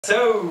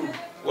So,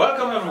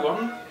 welcome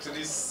everyone to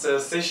this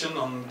session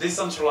on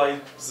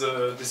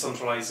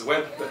decentralized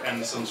web and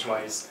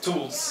decentralized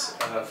tools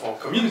for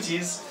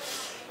communities.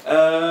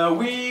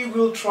 We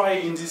will try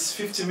in these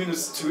 50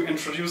 minutes to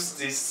introduce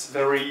this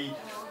very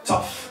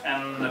tough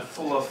and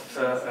full of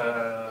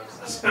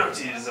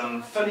asperities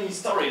and funny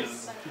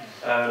stories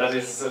that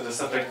is the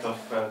subject of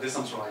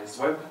decentralized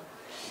web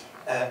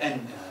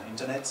and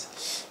internet.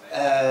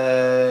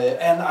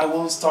 And I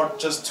will start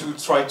just to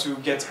try to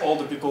get all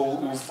the people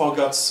who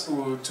forgot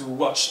to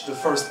watch the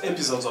first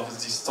episodes of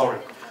this story.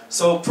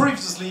 So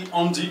previously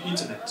on the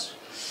internet,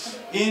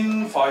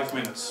 in 5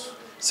 minutes.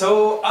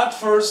 So at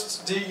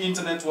first the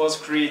internet was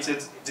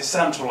created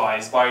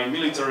decentralized by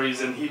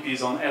militaries and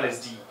hippies on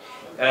LSD.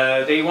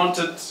 They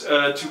wanted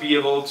to be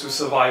able to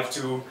survive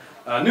to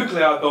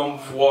nuclear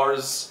bomb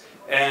wars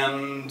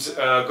and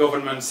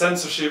government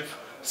censorship.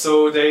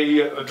 So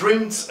they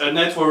dreamed a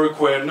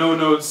network where no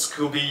nodes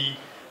could be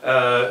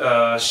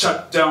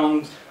shut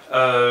down,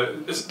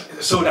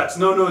 so that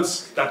no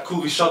nodes that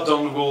could be shut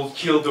down will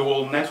kill the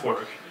whole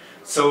network.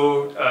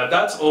 So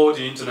that's all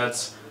the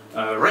internet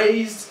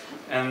raised,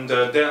 and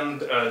then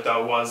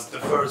there was the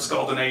first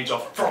golden age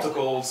of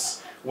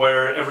protocols,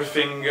 where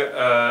everything,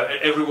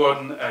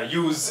 everyone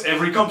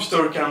every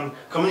computer can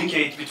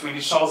communicate between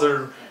each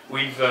other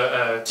with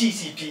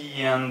TCP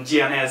and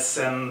DNS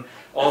and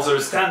other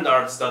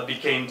standards that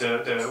became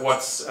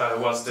was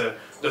the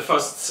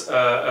first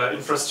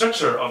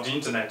infrastructure of the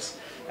internet.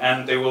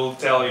 And they will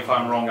tell if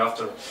I'm wrong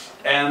after.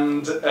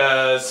 And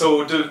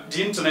so the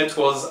internet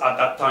was at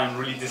that time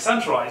really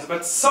decentralized,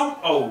 but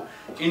somehow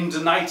in the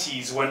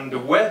 90s when the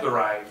web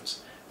arrived,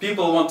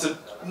 people wanted,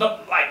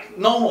 not like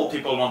normal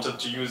people wanted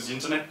to use the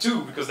internet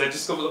too, because they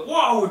discovered,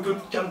 wow, we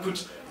can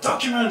put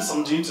documents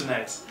on the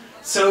internet.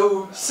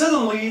 So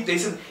suddenly they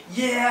said,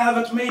 yeah,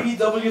 but maybe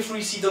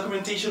W3C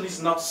documentation is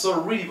not so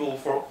readable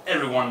for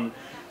everyone.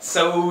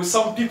 So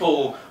some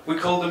people, we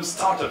call them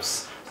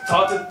startups,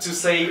 started to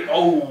say,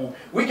 oh,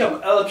 we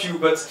can help you,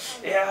 but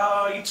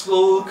yeah, it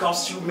will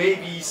cost you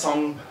maybe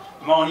some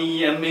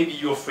money and maybe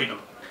your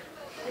freedom.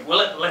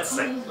 Well, let's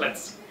see.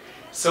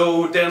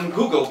 So then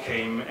Google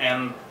came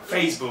and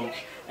Facebook,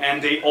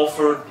 and they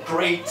offered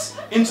great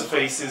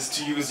interfaces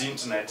to use the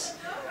internet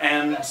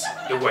and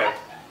the web.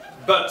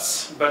 But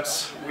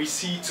we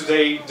see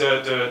today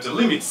the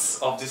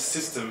limits of this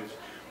system,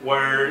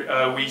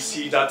 where we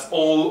see that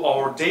all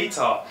our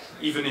data,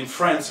 even in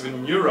France,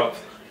 even in Europe,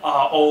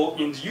 are all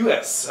in the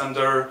US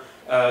under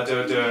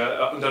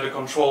the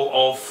control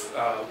of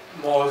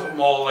more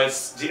or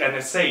less the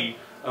NSA,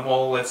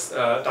 more or less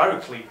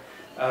directly.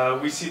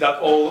 We see that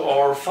all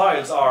our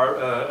files are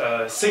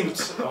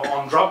synced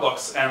on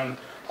Dropbox and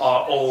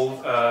are all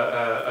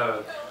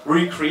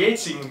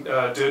recreating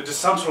the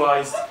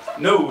decentralized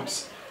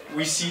nodes.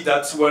 We see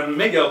that when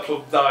mega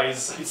upload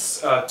dies, it's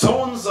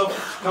tons of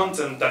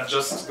content that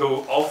just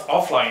go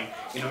offline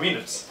in a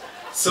minute.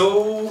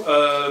 So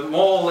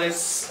more or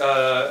less,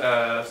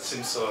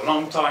 since a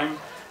long time,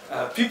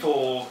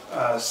 people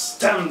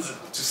stand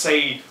to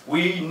say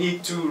we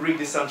need to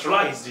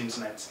re-decentralize the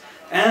internet.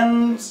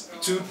 And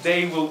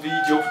today will be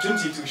the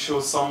opportunity to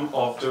show some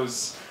of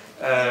those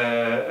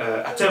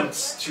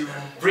attempts to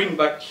bring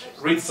back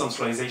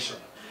re-decentralization.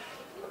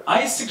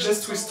 I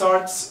suggest we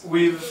start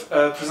with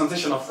a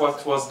presentation of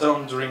what was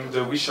done during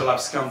the OuiShare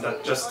Labs Camp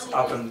that just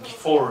happened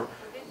before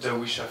the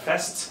OuiShare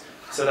Fest,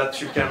 so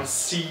that you can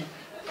see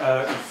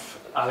if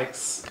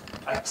Alex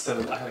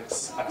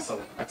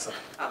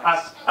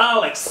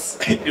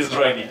is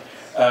ready.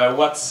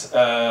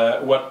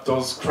 What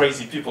those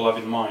crazy people have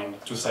in mind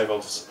to save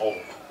us all.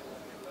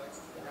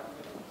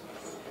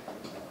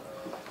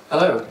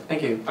 Hello,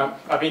 thank you.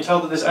 I've been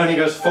told that this only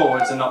goes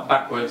forwards and not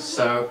backwards,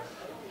 so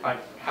I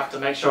have to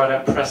make sure I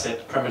don't press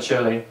it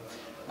prematurely.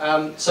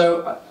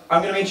 So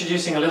I'm going to be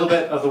introducing a little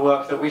bit of the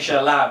work that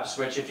OuiShare Labs,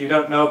 which if you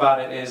don't know about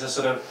it is a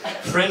sort of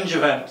fringe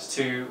event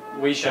to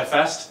OuiShare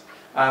Fest.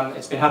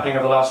 It's been happening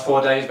over the last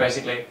 4 days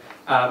basically,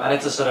 and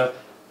it's a sort of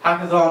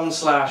hackathon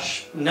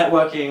slash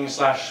networking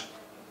slash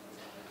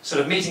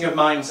sort of meeting of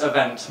minds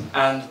event.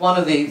 And one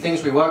of the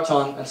things we worked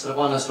on, and sort of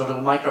one of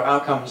the micro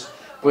outcomes,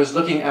 was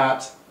looking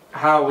at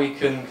how we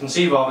can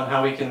conceive of and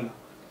how we can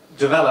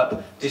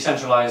develop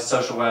decentralized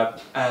social web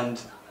and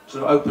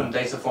sort of open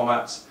data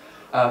formats,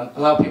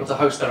 allow people to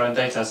host their own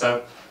data. So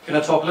I'm going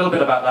to talk a little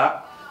bit about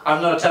that.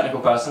 I'm not a technical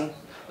person,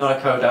 not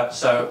a coder,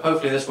 so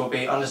hopefully this will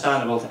be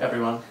understandable to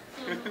everyone,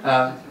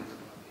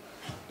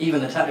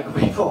 even the technical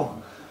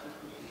people.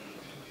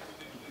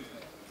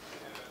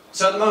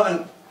 So at the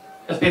moment,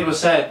 as Peter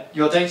said,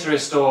 your data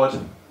is stored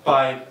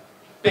by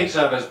big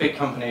servers, big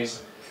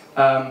companies.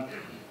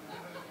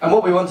 And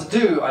what we want to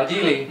do,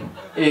 ideally,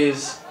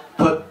 is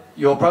put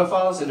your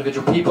profiles,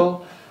 individual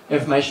people,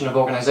 information of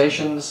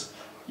organizations,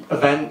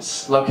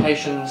 events,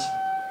 locations,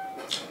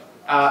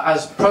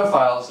 as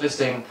profiles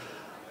listing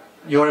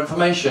your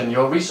information,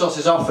 your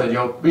resources offered,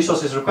 your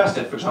resources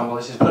requested, for example.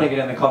 This is putting it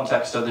in the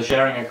context of the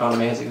sharing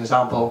economy as an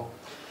example.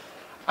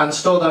 and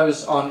store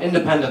those on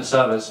independent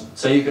servers.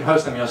 So you can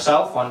host them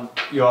yourself on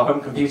your home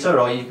computer,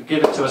 or you could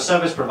give it to a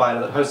service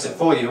provider that hosts it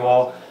for you,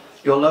 or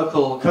your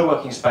local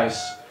co-working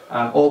space,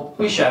 or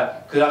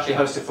OuiShare could actually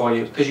host it for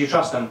you, because you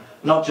trust them,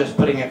 not just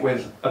putting it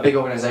with a big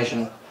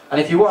organization.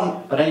 And if you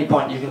want, at any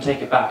point, you can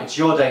take it back. It's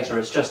your data,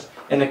 it's just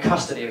in the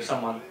custody of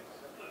someone.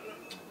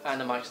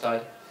 And the mic's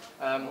died.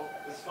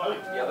 It's fine.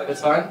 Yeah,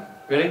 it's fine?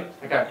 Really?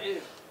 Okay.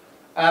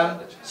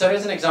 So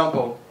here's an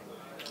example.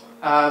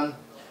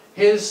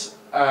 Here's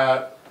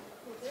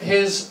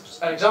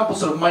an example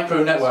sort of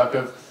micro network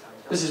of,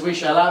 this is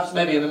OuiShare Labs,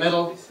 maybe in the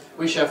middle,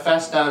 OuiShare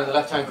Fest down in the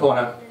left-hand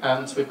corner,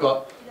 and we've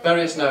got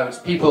various nodes,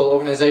 people,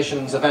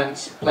 organizations,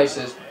 events,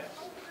 places,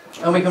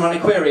 and we can run a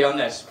query on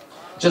this,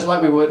 just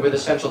like we would with a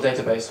central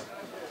database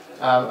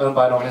owned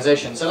by an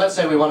organization. So let's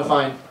say we want to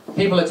find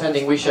people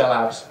attending OuiShare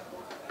Labs,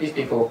 these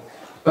people,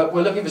 but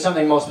we're looking for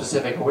something more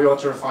specific, or we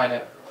want to refine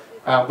it.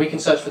 We can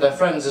search for their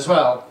friends as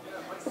well,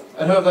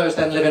 and who of those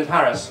then live in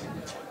Paris?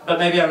 But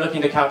maybe I'm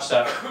looking to couch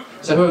surf.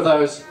 So who of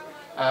those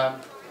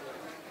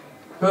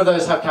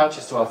have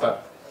couches to offer?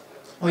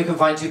 We can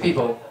find 2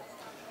 people.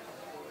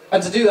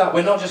 And to do that,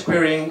 we're not just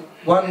querying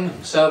one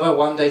server,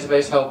 one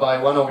database held by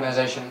one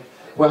organization.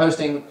 We're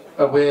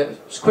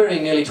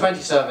querying nearly 20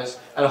 servers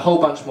and a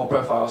whole bunch more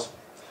profiles.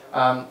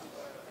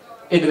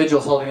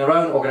 Individuals holding their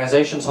own,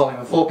 organizations holding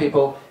them for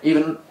people,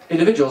 even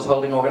individuals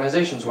holding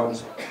organizations'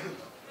 ones.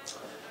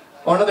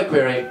 Or another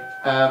query,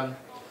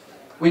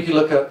 we could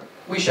look at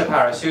OuiShare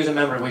Paris. Who's a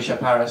member of OuiShare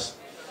Paris?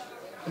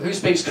 Who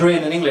speaks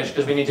Korean and English,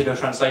 because we need to do a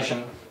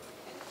translation?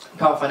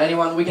 Can't find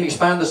anyone. We can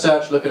expand the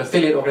search, look at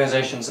affiliate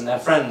organizations and their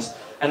friends,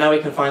 and now we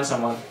can find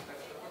someone.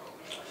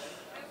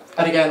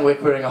 And again, we're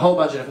querying a whole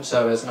bunch of different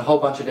servers and a whole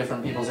bunch of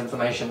different people's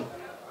information.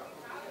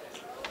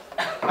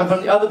 And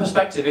from the other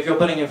perspective, if you're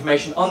putting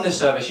information on this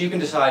service, you can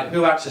decide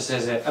who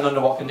accesses it and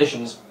under what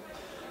conditions.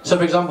 So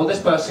for example,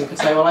 this person could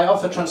say, well, I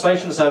offer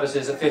translation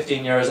services at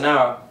 15 euros an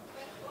hour.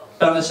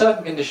 But under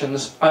certain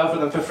conditions, I offer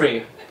them for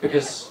free,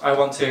 because I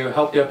want to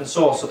help the open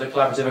source or the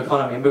collaborative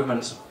economy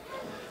movements,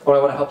 or I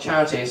want to help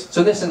charities.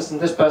 So in this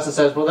instance, this person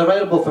says, well, they're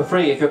available for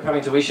free if you're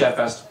coming to OuiShare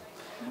Fest,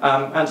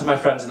 and to my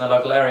friends in the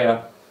local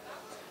area.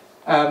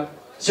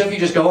 So if you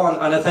just go on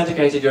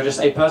unauthenticated, you're just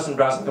a person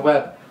browsing the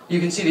web, you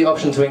can see the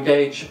option to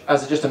engage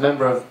as just a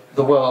member of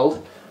the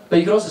world, but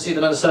you can also see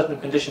that under certain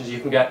conditions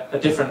you can get a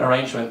different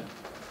arrangement.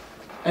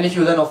 And if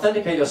you then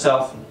authenticate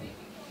yourself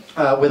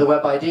with a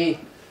web ID,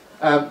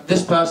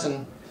 this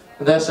person,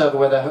 their server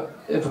where their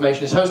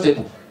information is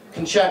hosted,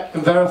 can check,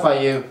 can verify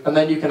you, and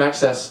then you can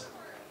access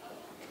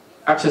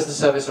the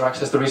service or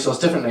access the resource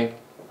differently.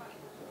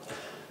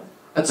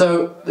 And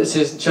so this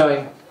is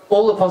showing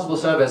all the possible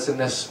servers in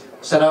this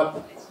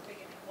setup,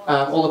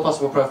 all the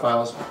possible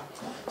profiles.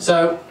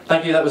 So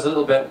thank you, that was a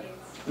little bit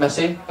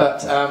messy,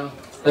 but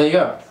there you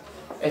go.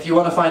 If you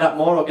want to find out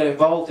more or get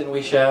involved in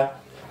OuiShare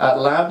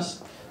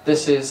Labs,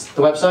 this is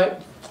the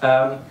website.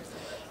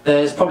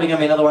 There's probably going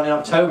to be another one in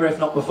October, if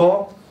not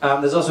before.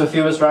 There's also a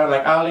few of us around,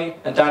 like Ali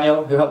and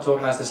Daniel, who helped to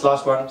organise this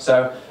last one.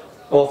 So,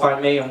 or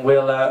find me, and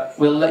we'll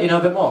let you know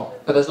a bit more.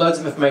 But there's loads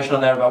of information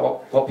on there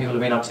about what people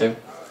have been up to.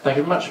 Thank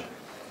you very much.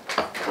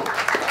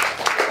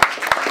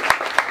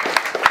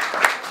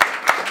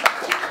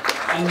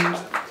 And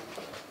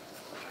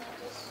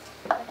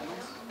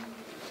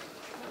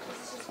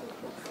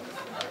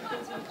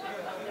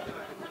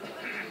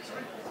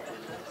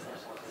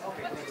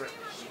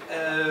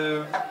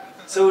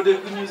so the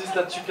good news is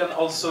that you can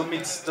also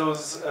meet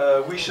those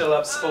OuiShare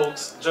Labs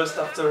folks just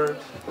after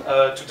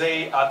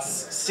today at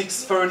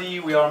 6:30.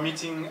 We are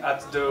meeting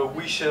at the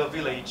OuiShare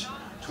Village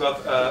to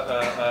have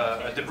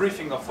a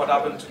debriefing of what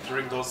happened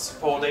during those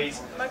 4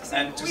 days.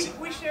 Maxime, and to see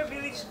OuiShare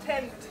Village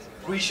tent.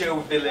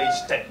 OuiShare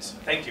Village tent.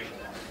 Thank you.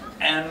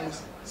 And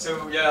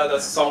so yeah,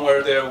 that's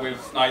somewhere there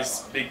with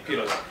nice big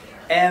pillows.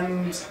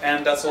 And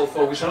that's all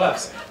for OuiShare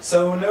Labs.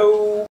 So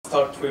now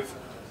start with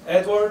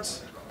Edward.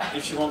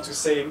 If you want to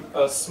say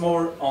us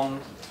more on,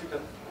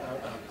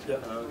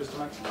 Mr.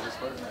 Max.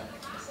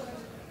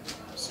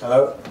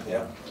 Hello.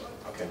 Yeah.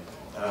 Okay.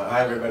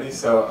 Hi everybody.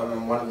 So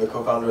I'm one of the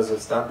co-founders of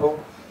Stample.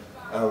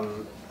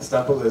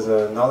 Stample is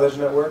a knowledge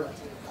network.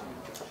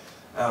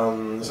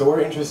 So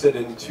we're interested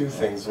in 2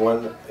 things.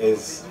 One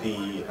is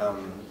the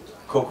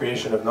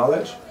co-creation of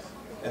knowledge,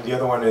 and the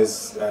other one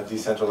is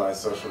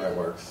decentralized social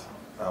networks.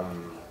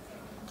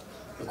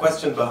 The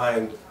question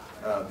behind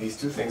these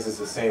 2 things is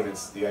the same.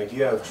 It's the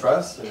idea of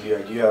trust and the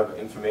idea of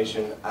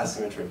information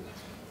asymmetry.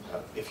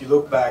 If you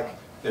look back,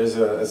 there's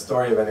a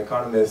story of an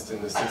economist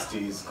in the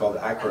 60s called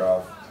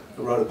Akerov,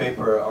 who wrote a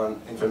paper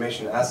on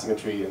information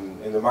asymmetry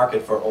in the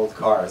market for old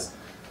cars.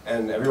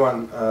 And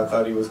everyone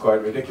thought he was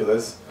quite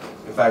ridiculous.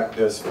 In fact,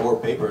 there's 4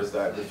 papers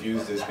that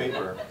refused his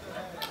paper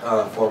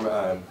from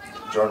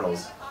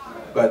journals.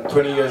 But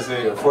 20 years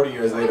later, 40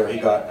 years later, he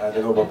got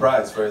the Nobel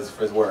Prize for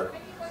his work.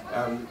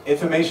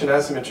 Information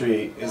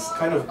asymmetry is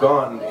kind of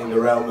gone in the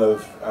realm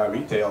of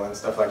retail and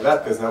stuff like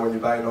that, because now when you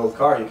buy an old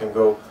car, you can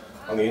go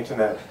on the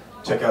internet,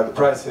 check out the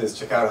prices,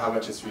 check out how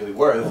much it's really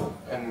worth,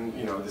 and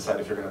decide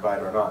if you're going to buy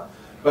it or not.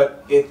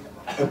 But it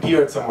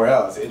appeared somewhere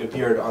else. It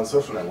appeared on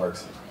social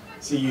networks.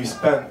 See, you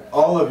spent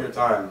all of your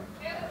time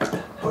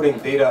putting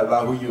data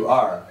about who you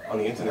are on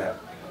the internet,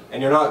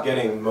 and you're not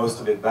getting most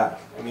of it back.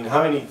 I mean,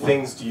 how many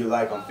things do you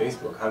like on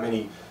Facebook? How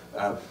many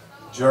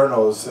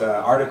journals,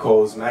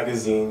 articles,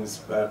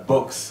 magazines,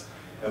 books,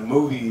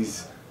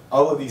 movies,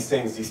 all of these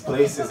things, these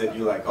places that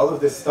you like, all of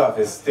this stuff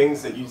is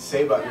things that you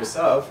say about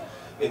yourself.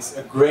 It's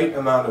a great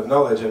amount of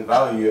knowledge and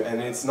value,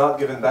 and it's not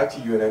given back to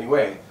you in any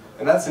way.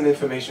 And that's an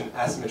information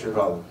asymmetry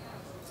problem.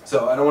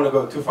 So I don't want to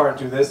go too far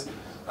into this,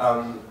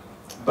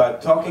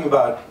 but talking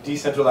about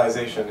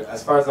decentralization,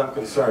 as far as I'm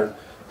concerned,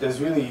 there's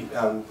really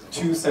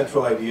two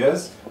central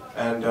ideas,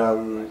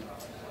 and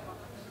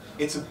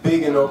it's a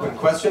big and open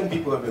question.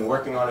 People have been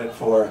working on it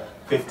for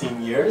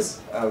 15 years.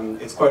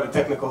 It's quite a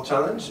technical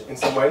challenge in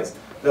some ways.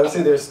 But I would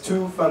say there's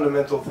two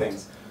fundamental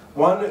things.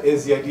 One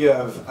is the idea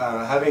of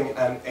having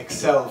an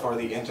Excel for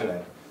the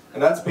internet.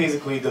 And that's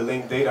basically the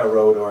linked data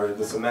road or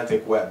the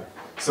semantic web.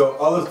 So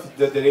all of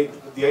the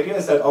idea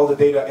is that all the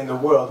data in the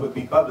world would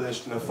be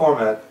published in a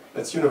format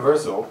that's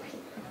universal.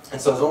 And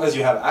so as long as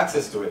you have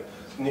access to it,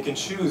 then you can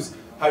choose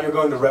how you're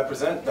going to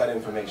represent that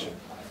information.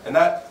 And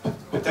that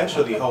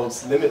potentially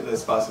holds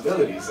limitless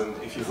possibilities. And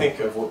if you think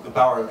of the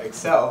power of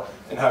Excel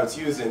and how it's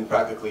used in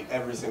practically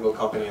every single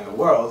company in the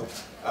world,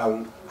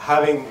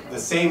 having the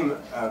same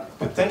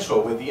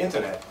potential with the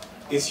internet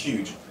is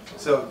huge.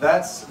 So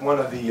that's one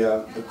of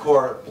the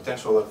core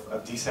potential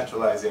of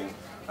decentralizing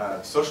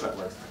social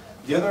networks.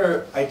 The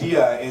other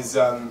idea is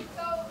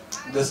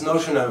this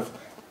notion of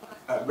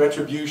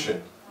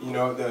retribution, you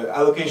know, the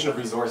allocation of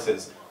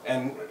resources.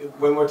 And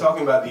when we're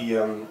talking about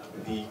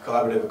the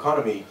collaborative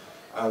economy,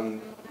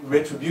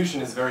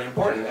 retribution is very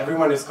important.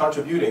 Everyone is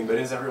contributing, but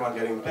is everyone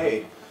getting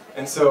paid?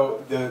 And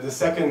so the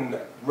second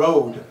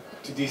road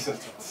to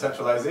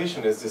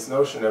decentralization is this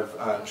notion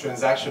of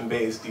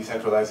transaction-based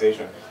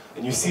decentralization.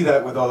 And you see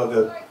that with all of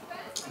the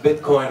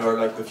Bitcoin or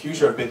like the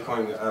future of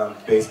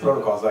Bitcoin-based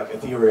protocols like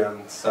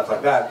Ethereum, stuff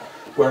like that,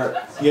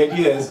 where the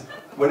idea is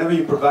whenever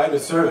you provide a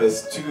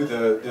service to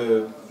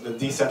the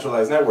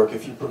decentralized network,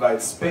 if you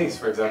provide space,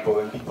 for example,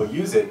 and people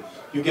use it,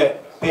 you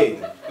get paid.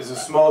 There's a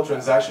small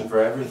transaction for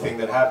everything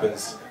that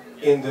happens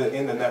in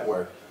the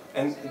network.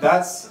 And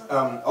that's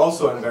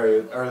also in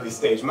very early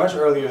stage, much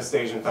earlier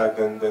stage in fact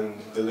than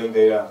the linked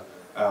data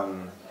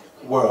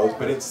world,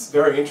 but it's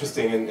very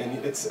interesting and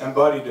it's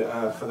embodied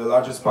for the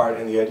largest part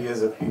in the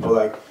ideas of people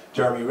like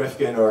Jeremy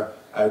Rifkin or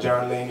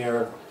Jaron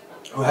Lanier,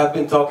 who have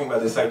been talking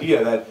about this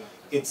idea that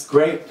it's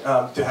great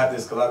to have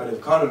this collaborative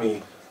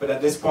economy, but at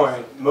this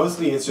point,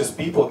 mostly it's just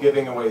people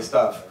giving away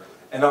stuff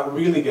and not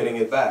really getting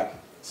it back.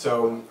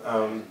 So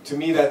to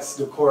me, that's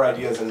the core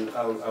ideas, and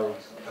I'll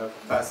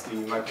pass the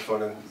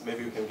microphone, and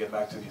maybe we can get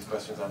back to these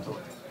questions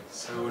afterwards.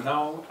 So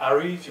now,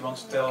 Ari, if you want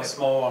to tell us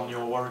more on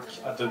your work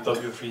at the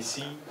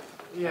W3C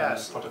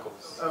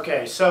protocols.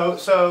 Okay, so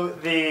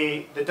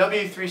the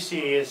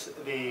W3C is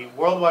the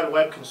World Wide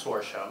Web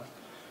Consortium.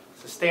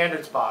 It's a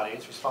standards body.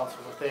 It's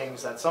responsible for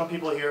things that some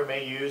people here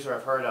may use or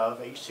have heard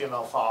of,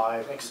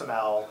 HTML5,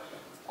 XML,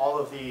 all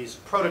of these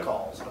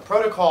protocols. A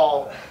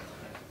protocol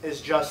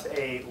is just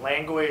a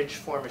language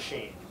for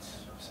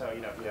machines. So,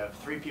 you know, if you have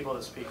 3 people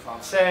that speak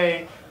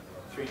Francais,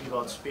 3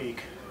 people that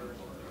speak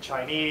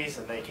Chinese,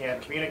 and they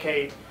can't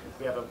communicate,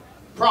 we have a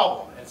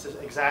problem. It's the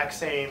exact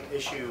same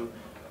issue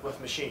with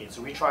machines.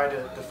 So we try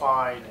to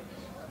define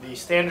the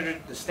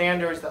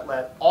standards that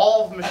let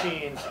all of the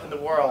machines in the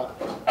world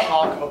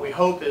talk in what we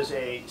hope is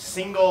a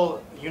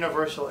single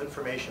universal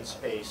information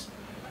space,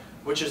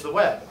 which is the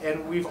web.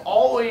 And we've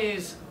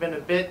always been a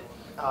bit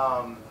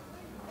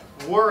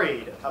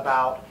worried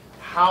about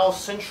how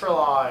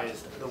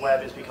centralized the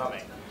web is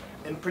becoming.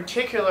 In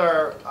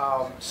particular,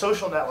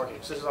 social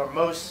networking, so this is our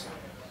most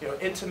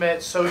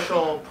intimate,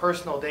 social,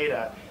 personal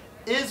data,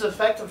 is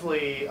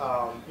effectively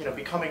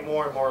becoming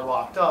more and more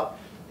locked up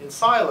in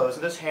silos,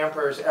 and this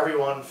hampers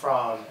everyone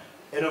from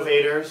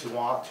innovators who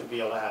want to be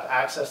able to have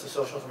access to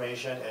social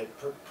information. It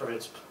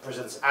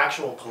presents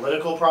actual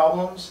political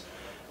problems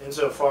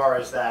insofar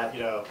as that,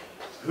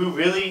 who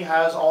really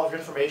has all of your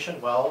information?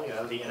 Well,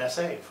 the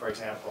NSA, for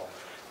example.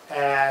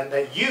 And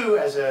that you,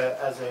 as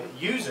a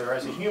user,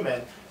 as a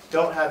human,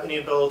 don't have any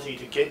ability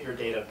to get your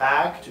data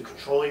back, to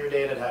control your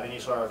data, to have any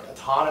sort of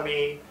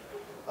autonomy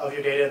of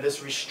your data.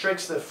 This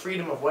restricts the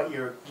freedom of what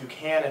you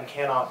can and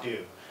cannot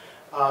do.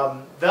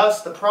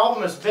 Thus, the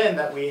problem has been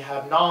that we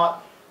have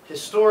not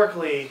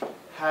historically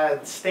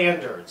had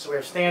standards. So we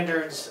have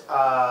standards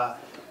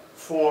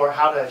for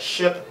how to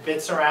ship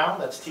bits around,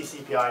 that's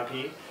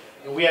TCP/IP.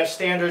 And we have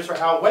standards for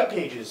how web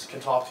pages can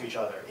talk to each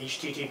other,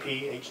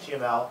 HTTP,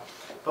 HTML.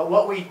 But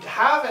what we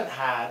haven't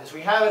had is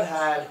we haven't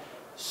had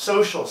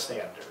social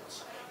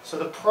standards. So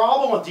the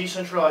problem with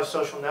decentralized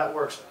social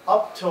networks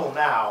up till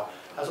now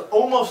has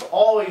almost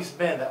always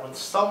been that when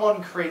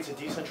someone creates a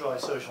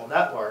decentralized social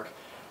network,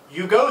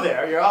 you go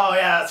there, you're, oh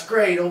yeah, it's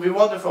great, it'll be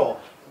wonderful.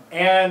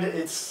 And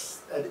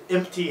it's an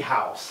empty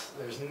house.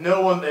 There's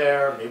no one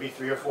there, maybe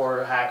 3 or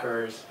 4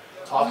 hackers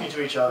talking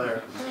to each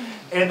other.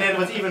 And then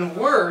what's even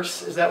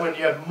worse is that when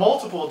you have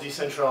multiple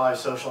decentralized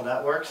social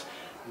networks,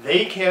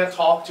 they can't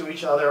talk to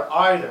each other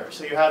either.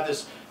 So you have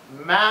this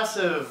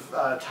massive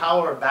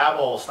Tower of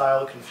Babel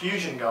style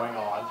confusion going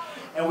on.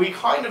 And we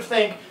kind of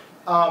think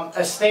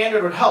a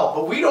standard would help,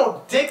 but we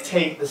don't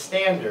dictate the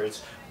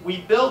standards. We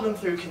build them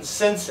through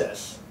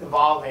consensus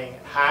involving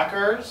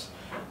hackers,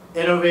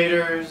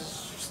 innovators,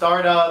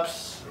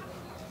 startups,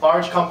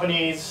 large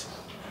companies,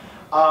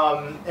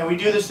 and we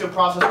do this through a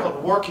process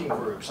called working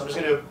groups. I'm just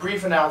going to do a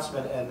brief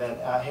announcement and then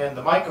hand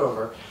the mic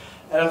over.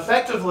 And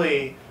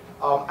effectively,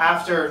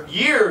 after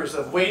years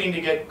of waiting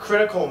to get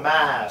critical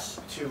mass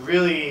to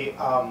really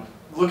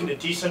look into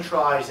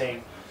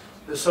decentralizing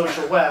the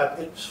social web,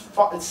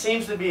 it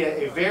seems to be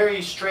a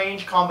very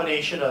strange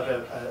combination of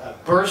a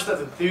burst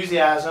of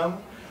enthusiasm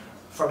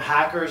from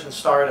hackers and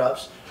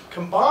startups,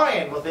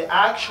 combined with the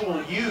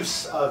actual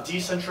use of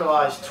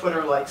decentralized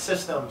Twitter-like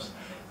systems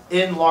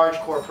in large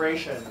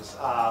corporations.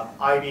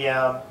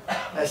 IBM,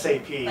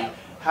 SAP,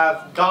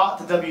 have got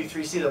the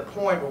W3C to the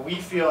point where we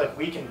feel like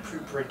we can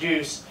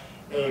produce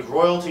a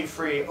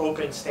royalty-free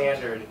open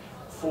standard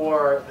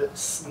for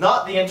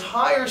not the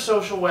entire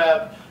social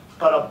web,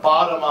 but a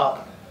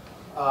bottom-up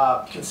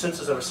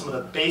consensus over some of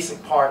the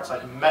basic parts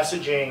like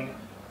messaging,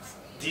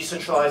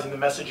 decentralizing the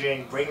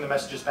messaging, bringing the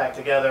messages back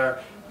together,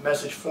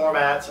 message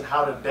formats, and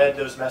how to embed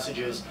those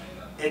messages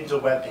into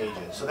web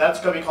pages. So that's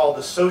going to be called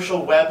the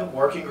Social Web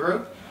Working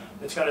Group.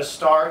 It's going to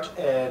start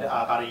in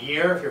about a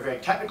year. If you're a very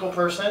technical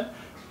person,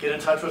 get in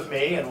touch with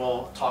me and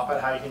we'll talk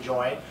about how you can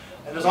join.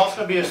 And there's also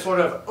going to be a sort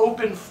of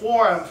open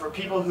forum for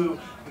people who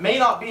may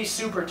not be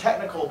super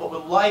technical but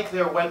would like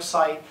their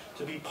website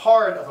to be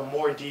part of a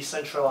more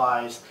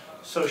decentralized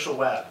social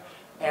web.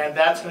 And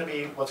that's going to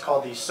be what's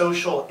called the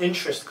Social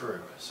Interest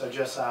Group. So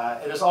just,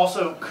 it is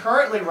also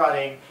currently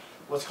running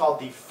what's called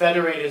the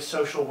Federated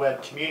Social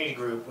Web Community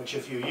Group, which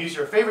if you use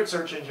your favorite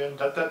search engine,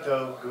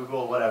 DuckDuckGo,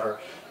 Google, whatever,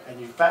 and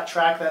you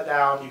track that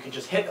down, you can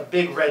just hit a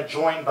big red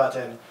join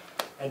button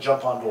and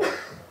jump on board.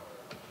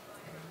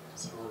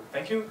 So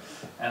thank you.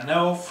 And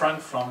now Frank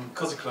from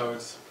Cozy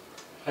Cloud.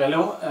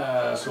 Hello,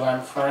 so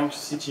I'm Frank,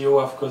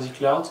 CTO of Cozy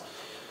Cloud.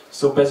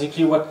 So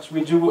basically what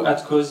we do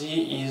at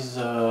Cozy is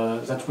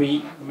that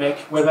we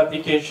make web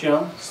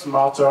applications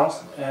smarter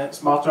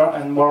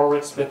and more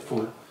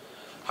respectful.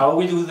 How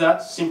we do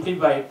that? Simply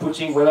by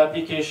putting web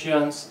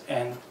applications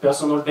and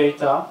personal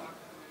data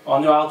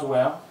on your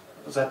hardware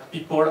that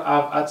people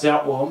have at their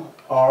home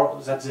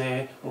or that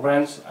they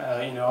rent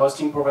in a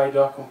hosting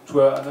provider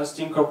to a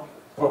hosting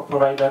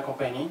provider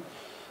company.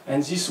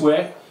 And this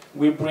way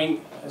we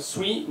bring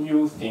three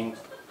new things.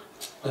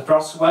 The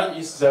first one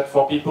is that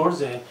for people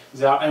they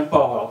are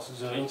empowered.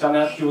 The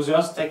internet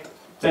users take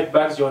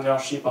back the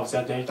ownership of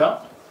their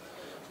data.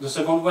 The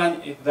second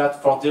one is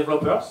that for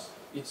developers,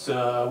 it's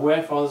a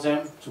way for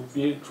them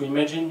to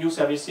imagine new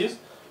services,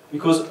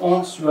 because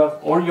once you have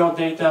all your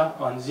data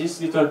on this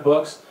little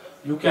box,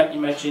 you can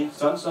imagine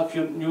tons of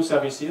new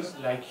services,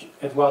 like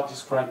Edward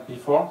described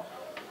before.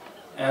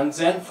 And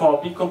then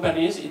for big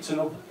companies, it's an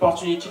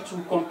opportunity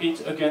to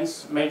compete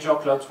against major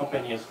cloud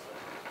companies.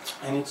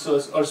 And it's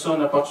also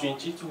an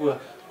opportunity to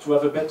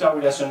have a better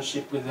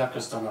relationship with their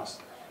customers.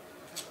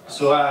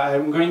 So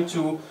I'm going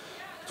to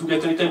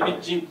get a little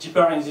bit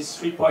deeper in these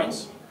 3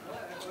 points.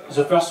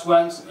 The first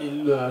one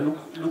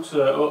looks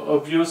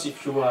obvious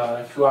if you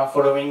are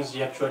following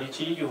the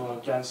actuality. You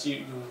can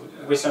see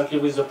recently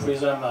with the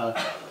Prism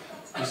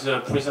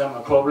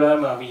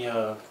problem,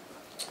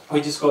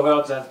 we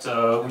discovered that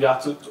we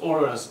are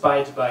all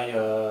spied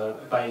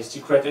by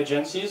secret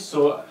agencies.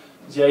 So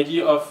the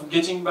idea of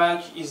getting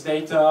back his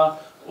data,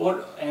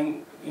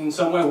 and in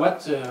some way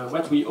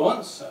what we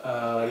own,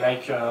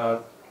 like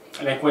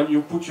when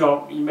you put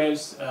your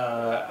emails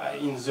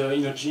in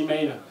a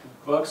Gmail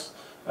box.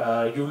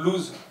 You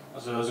lose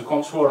the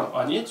control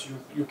on it.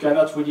 You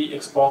cannot really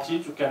export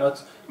it. You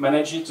cannot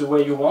manage it the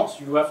way you want.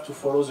 You have to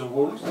follow the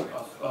rules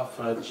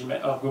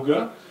of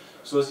Google.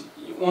 So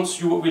once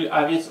you will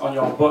have it on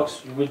your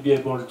box, you will be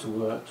able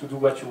to do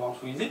what you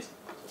want with it.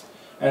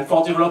 And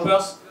for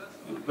developers,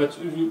 but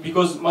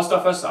because most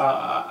of us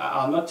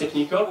are not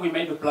technical, we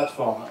made a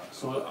platform.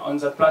 So on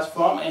that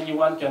platform,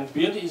 anyone can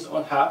build his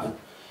own app.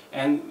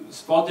 And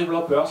for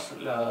developers,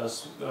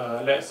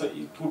 so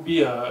it could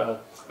be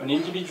an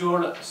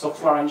individual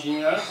software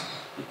engineer,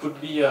 it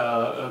could be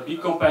a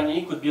big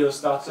company, it could be a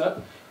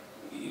startup,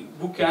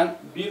 who can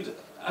build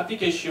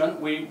application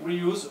where you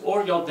reuse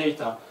all your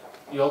data.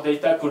 Your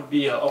data could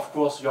be, of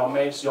course, your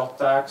mails, your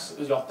tasks,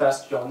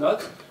 your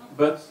notes,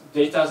 but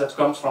data that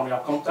comes from your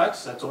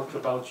contacts, that talk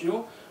about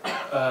you,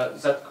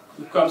 that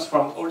comes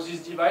from all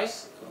these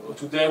devices.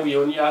 Today we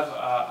only have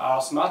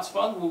our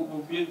smartphone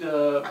who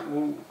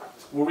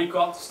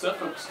record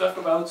stuff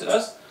about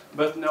us,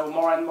 but now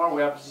more and more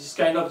we have this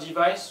kind of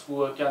device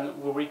who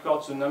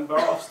record the number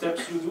of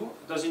steps you do.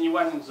 Does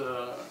anyone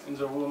in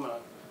the room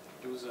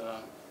use?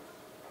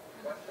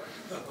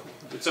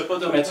 It's a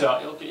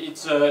podometer. Okay,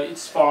 it's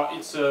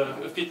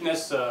a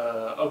fitness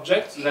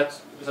object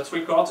that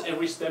records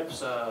every step,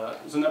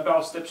 the number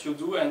of steps you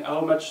do and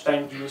how much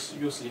time do you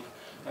sleep.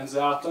 and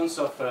there are tons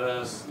of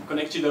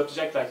connected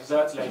objects like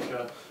that, like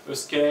a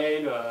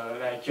scale,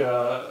 like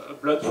a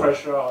blood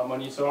pressure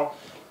monitor,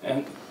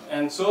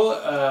 and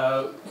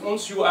so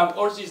once you have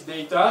all this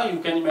data, you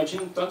can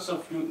imagine tons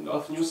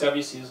of new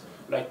services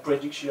like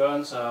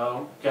predictions.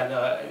 You can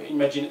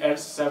imagine health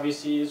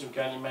services. You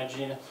can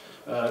imagine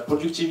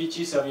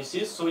productivity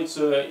services. So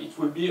it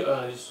will be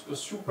a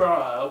super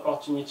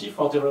opportunity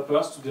for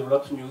developers to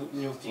develop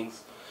new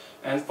things.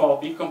 And for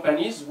big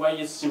companies, why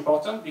it's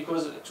important?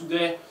 Because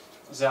today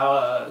there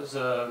are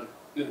the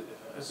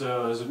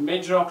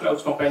major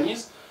cloud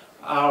companies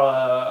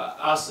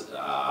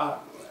are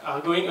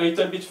going a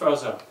little bit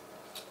further.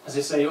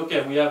 They say,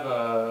 okay, we have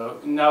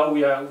now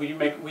we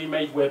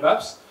made web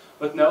apps,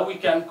 but now we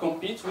can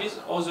compete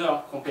with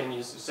other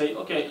companies. Say,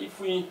 okay, if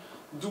we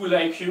do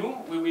like you,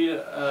 we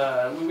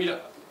will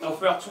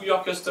offer to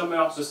your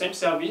customers the same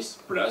service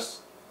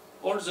plus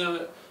all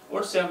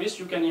service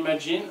you can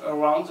imagine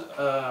around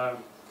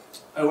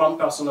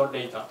personal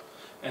data.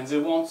 And they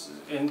want,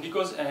 and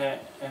because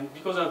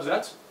of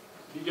that,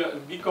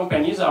 big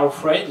companies are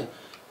afraid,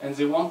 and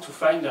they want to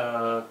find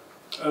an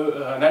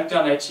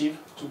alternative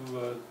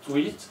to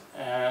it.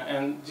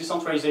 And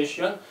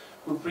decentralization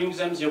could bring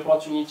them the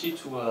opportunity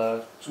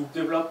to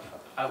develop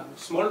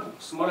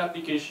small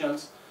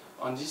applications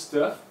on this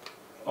stuff,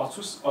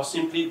 or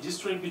simply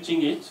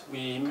distributing it.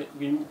 We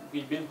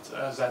built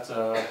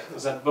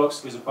that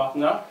box with a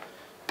partner,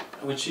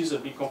 which is a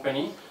big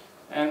company,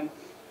 and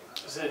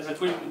that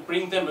will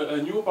bring them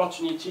a new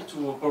opportunity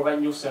to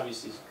provide new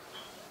services.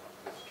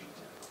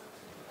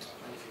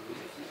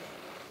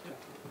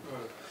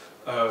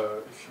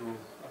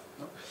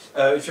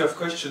 If you have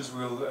questions,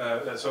 we'll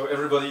so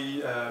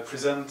everybody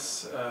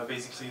presents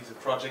basically the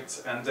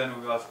project, and then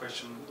we will have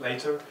questions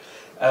later.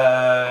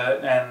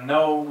 And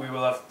now we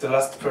will have the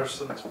last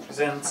person to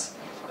present,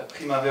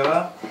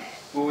 Primavera,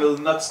 who will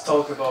not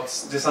talk about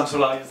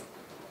decentralized.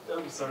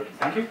 Oh, sorry,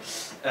 thank you.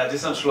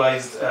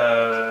 Decentralized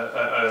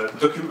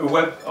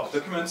web of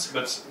documents,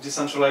 but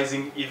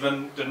decentralizing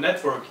even the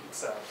network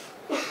itself.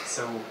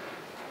 So.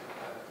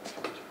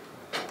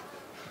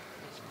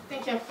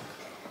 Thank you.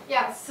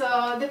 Yeah,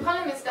 so the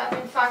problem is that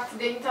in fact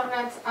the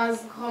internet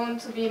has grown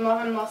to be more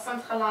and more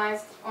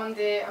centralized on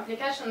the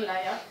application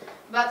layer,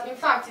 but in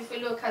fact if we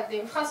look at the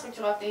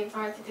infrastructure of the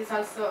internet, it is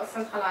also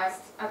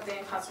centralized at the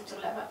infrastructure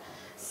level.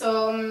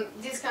 So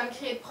this can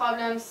create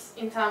problems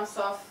in terms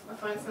of,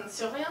 for instance,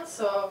 surveillance.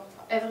 So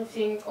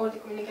everything, all the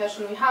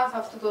communication we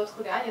have to go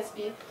through the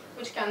ISP,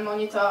 which can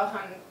monitor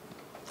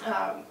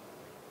and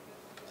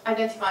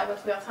identify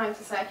what we are trying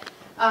to say.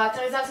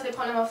 There is also the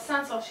problem of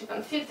censorship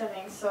and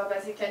filtering. So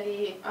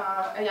basically,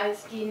 an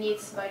ISP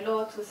needs by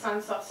law to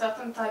censor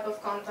certain type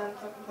of content.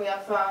 We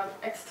have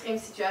extreme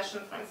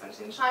situation, for instance,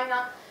 in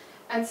China.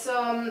 And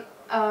so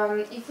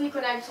if we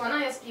connect to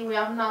an ISP, we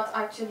are not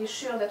actually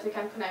sure that we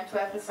can connect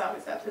to every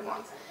service that we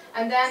want.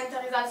 And then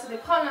there is also the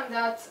problem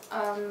that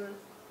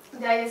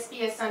the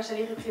ISP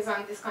essentially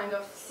represents this kind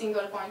of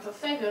single point of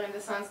failure, in the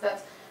sense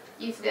that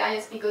if the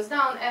ISP goes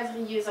down,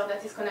 every user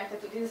that is connected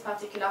to this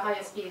particular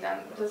ISP then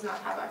does not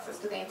have access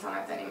to the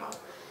internet anymore.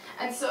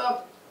 And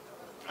so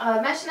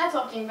mesh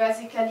networking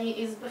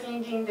basically is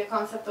bringing the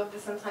concept of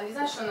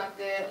decentralization at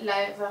the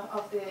level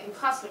of the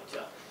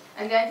infrastructure.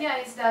 And the idea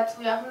is that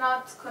we are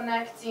not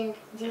connecting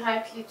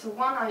directly to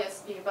one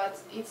ISP, but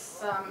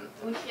it's,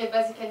 we create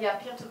basically a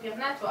peer-to-peer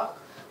network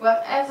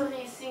where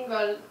every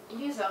single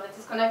user that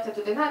is connected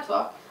to the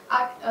network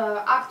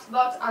acts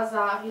both as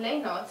a relay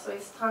node, so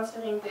it's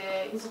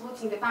it's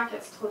routing the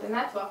packets through the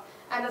network,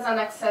 and as an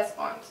access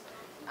point.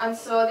 And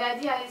so the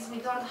idea is we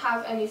don't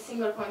have any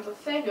single point of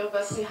failure,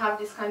 but we have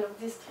this kind of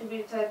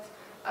distributed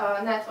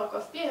network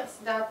of peers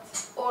that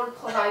all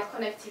provide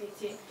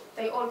connectivity.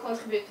 They all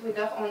contribute with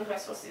their own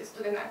resources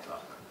to the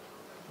network.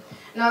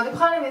 Now the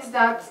problem is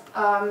that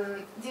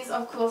these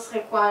of course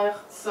require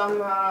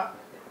some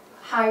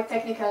high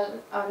technical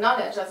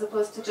knowledge, as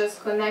opposed to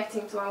just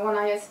connecting to one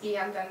ISP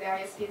and then the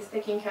ISP is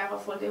taking care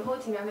of all the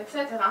routing and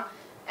etc.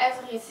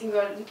 Every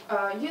single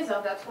user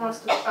that wants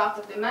to be part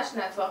of the mesh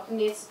network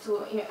needs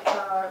to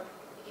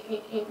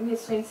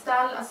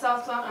install a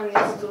software and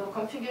needs to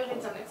configure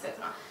it and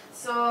etc.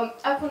 So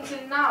up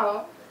until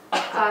now,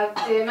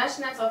 the mesh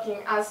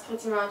networking has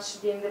pretty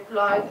much been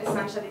deployed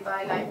essentially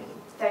by like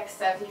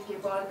tech-savvy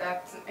people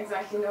that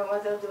exactly know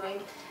what they're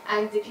doing,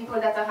 and the people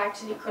that are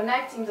actually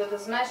connecting to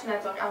those mesh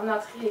networks are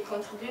not really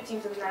contributing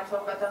to the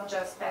network, but are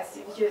just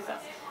passive users.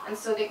 And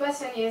so the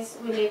question is,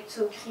 we need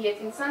to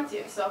create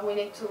incentives, or we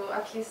need to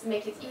at least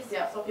make it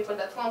easier for people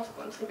that want to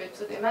contribute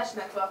to the mesh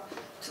network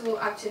to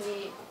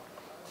actually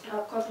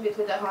contribute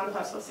with their own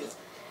resources.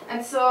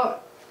 And so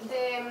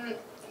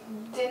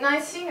the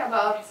nice thing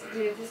about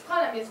this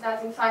problem is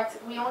that in fact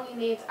we only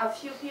need a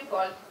few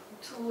people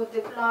to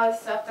deploy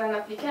certain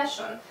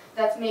application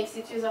that makes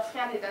it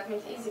user-friendly, that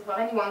makes it easy for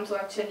anyone to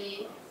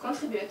actually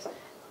contribute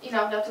in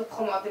order to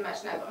promote the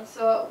mesh network.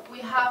 So we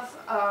have,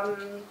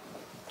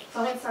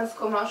 for instance,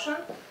 Commotion,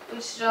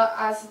 which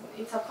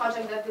it's a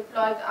project that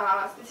deployed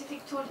a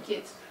specific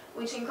toolkit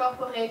which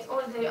incorporate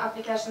all the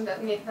applications that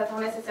are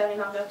necessary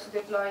in order to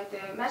deploy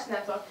the mesh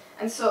network.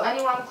 And so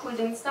anyone could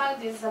install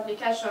this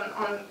application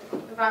on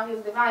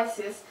various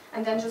devices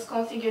and then just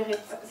configure it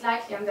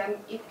slightly, and then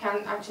it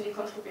can actually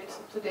contribute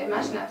to the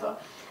mesh network.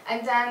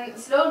 And then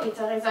slowly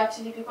there is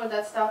actually people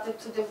that started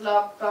to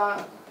develop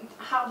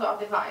hardware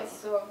devices.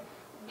 So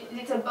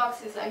little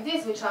boxes like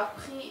this, which are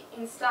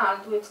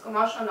pre-installed with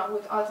commercial or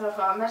with other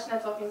mesh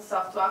networking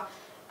software,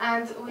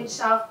 and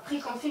which are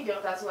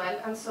pre-configured as well.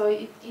 And so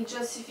it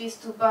just suffices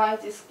to buy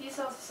this piece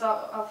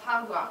of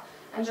hardware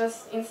and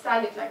just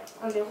install it like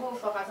on the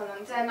roof or as an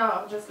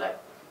antenna, or just like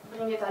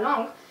bring it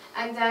along.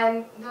 And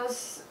then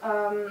those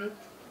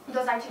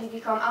actually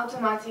become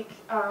automatic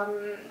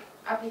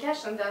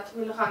application that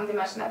will run the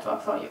mesh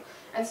network for you.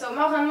 And so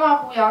more and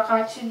more we are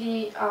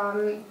actually,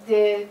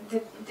 the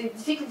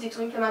difficulty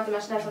to implement the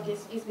mesh network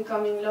is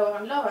becoming lower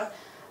and lower.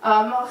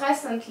 More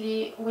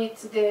recently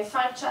with the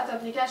file chat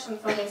application,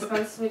 for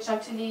instance, which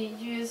actually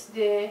use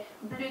the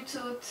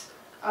Bluetooth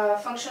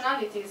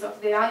functionalities of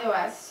the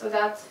iOS, so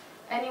that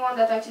anyone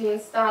that actually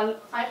install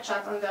file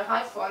chat on their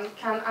iPhone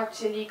can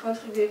actually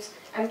contribute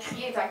and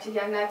create actually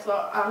a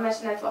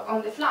mesh network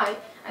on the fly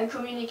and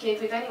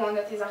communicate with anyone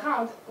that is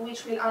around,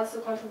 which will also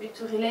contribute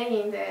to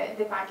relaying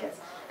the packets.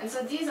 And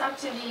so this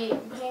actually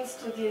brings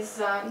to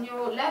this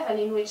new level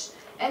in which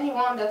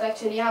anyone that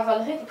actually have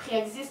already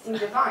pre-existing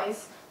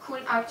device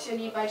could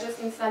actually, by just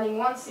installing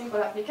one simple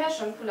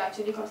application, could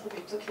actually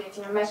contribute to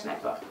creating a mesh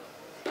network.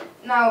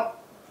 Now,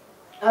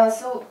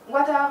 so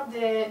what are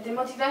the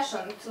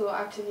motivation to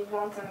actually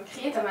want and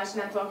create a mesh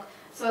network?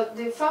 So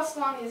the first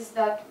one is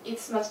that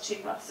it's much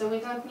cheaper. So we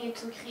don't need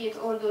to create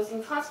all those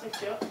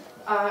infrastructure,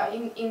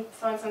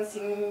 for instance,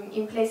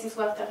 in places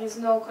where there is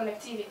no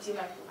connectivity,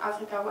 like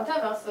Africa or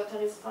whatever. So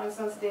there is, for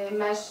instance, the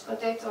Mesh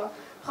Potato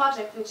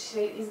project, which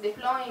is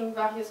deploying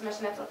various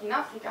mesh networks in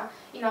Africa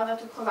in order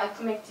to provide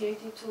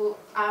connectivity to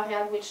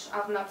areas which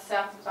are not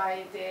served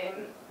by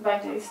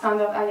the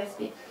standard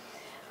ISP.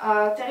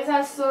 There is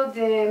also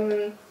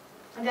the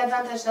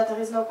advantage that there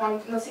is no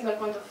single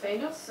point of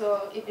failure,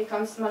 so it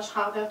becomes much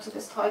harder to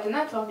destroy the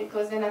network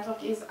because the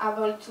network is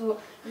able to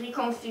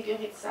reconfigure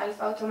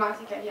itself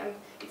automatically, and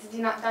it's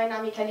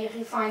dynamically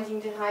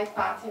refinding the right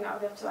path in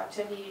order to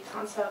actually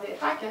transfer the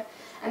packet.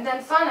 And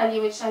then finally,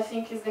 which I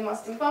think is the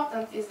most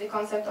important, is the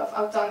concept of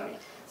autonomy.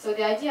 So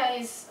the idea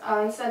is,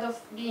 instead of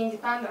being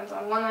dependent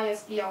on one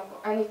ISP or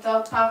any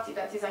third party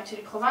that is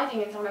actually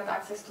providing internet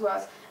access to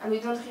us, and we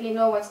don't really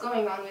know what's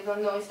going on, we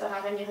don't know if there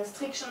are any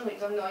restrictions, we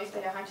don't know if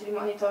they are actually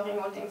monitoring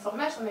all the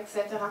information,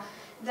 etc.,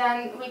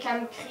 then we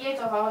can create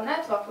our own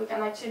network, we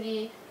can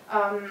actually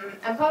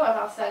empower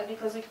ourselves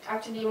because we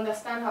actually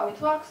understand how it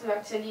works, we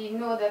actually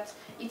know that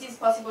it is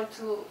possible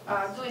to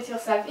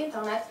do-it-yourself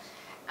internet,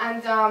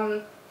 and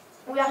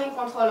we are in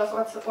control of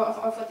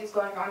what is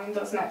going on in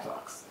those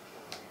networks.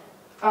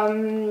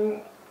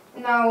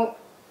 Now,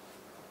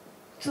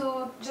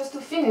 just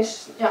to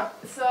finish, yeah.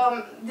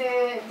 So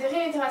the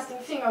really interesting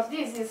thing of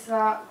this is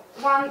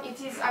one, it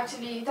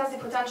has the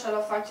potential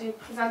of actually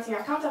presenting a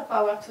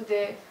counterpower to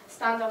the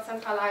standard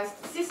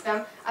centralized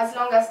system, as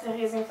long as there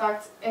is in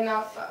fact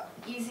enough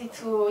easy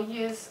to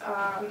use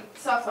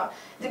software.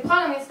 The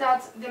problem is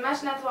that the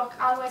mesh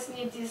network always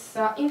needs this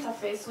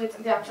interface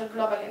with the actual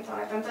global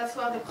internet, and that's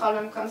where the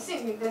problem comes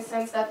in the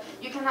sense that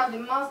you can have the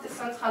most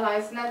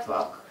decentralized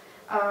network,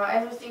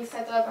 everything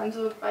set up and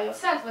do it by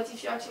yourself, but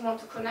if you actually want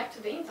to connect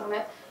to the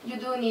internet, you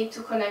do need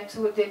to connect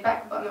to the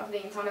backbone of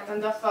the internet,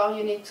 and therefore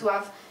you need to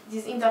have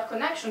this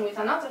interconnection with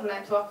another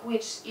network,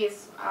 which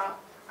is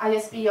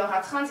ISP or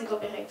a transit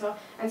operator.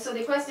 And so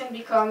the question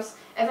becomes,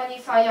 even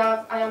if I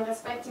am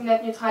respecting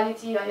net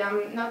neutrality, I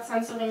am not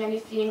censoring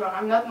anything, or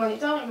I'm not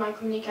monitoring my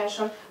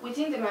communication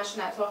within the mesh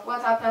network,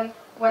 what happens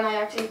when I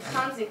actually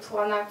transit to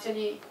an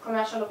actually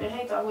commercial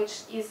operator,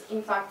 which is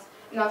in fact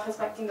not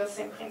respecting the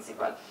same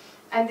principle?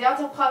 And the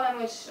other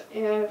problem, which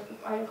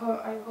I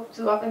hope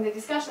to open the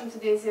discussion to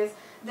this, is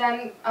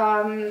then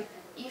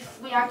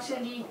if we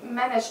actually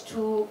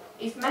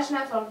if mesh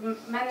network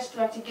manage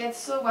to actually get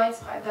so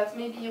widespread that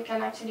maybe you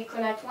can actually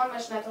connect one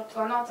mesh network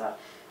to another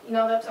in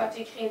order to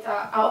actually create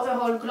an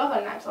overall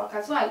global network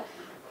as well,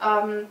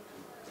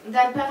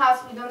 then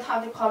perhaps we don't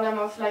have the problem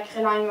of like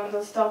relying on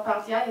those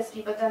third-party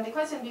ISP, but then the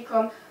question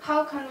becomes,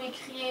 how can we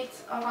create,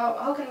 or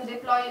how can we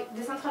deploy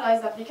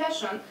decentralized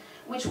application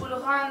which will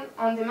run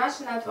on the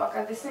mesh network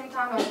at the same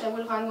time as they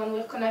will run when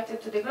we're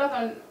connected to the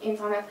global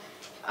internet.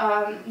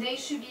 The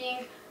issue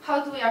being,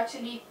 how do we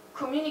actually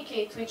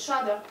communicate to each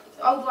other?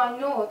 How do I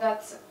know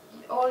that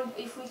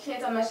if we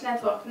create a mesh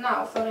network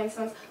now, for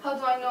instance, how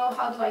do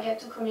I get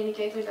to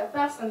communicate with that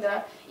person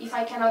there if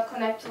I cannot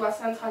connect to a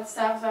central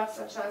server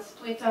such as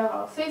Twitter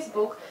or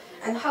Facebook?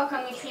 And how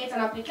can we create an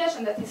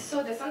application that is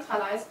so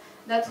decentralized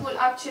that will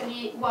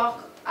actually work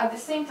at the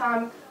same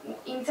time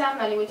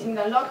internally within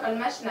the local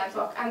mesh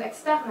network and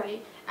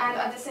externally, and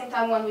at the same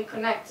time when we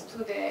connect to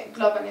the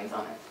global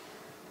internet?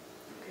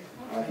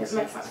 I hope it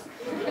makes sense.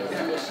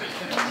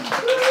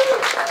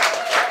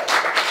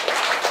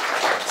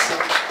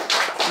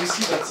 We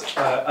see that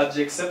at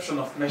the exception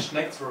of mesh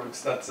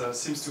networks that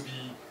seems to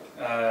be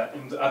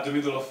at the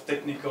middle of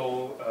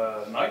technical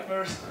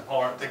nightmares,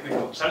 or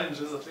technical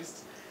challenges at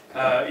least.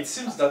 It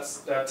seems that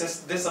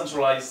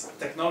decentralized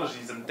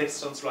technologies and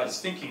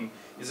decentralized thinking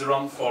is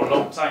around for a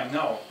long time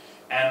now,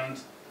 and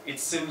it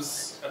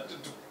seems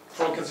the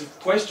provocative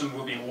question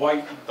would be why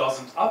it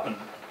doesn't happen.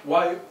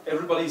 Why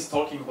everybody is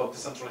talking about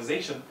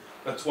decentralization,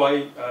 but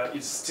why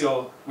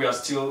we are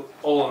still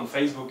all on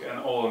Facebook and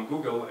all on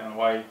Google, and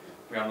why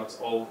we are not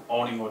all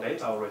owning our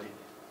data already?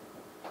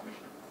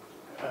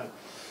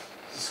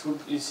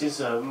 This is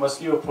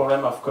mostly a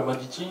problem of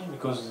commodity,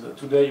 because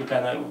today you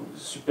can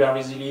super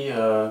easily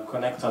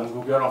connect on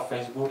Google or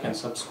Facebook and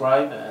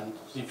subscribe, and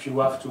if you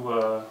have to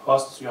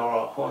host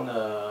your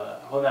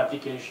own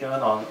application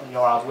on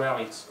your hardware,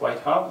 it's quite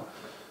hard.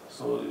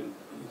 So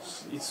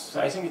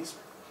I think it's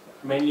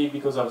mainly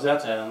because of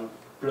that, and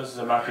plus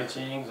the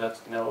marketing that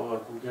now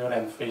Google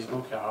and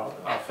Facebook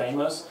are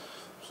famous.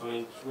 So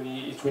it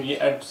really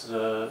helps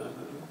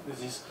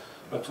this.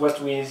 But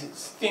what we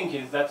think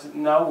is that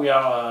now we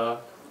are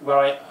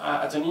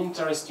at an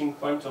interesting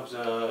point of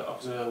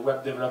the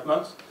web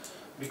development,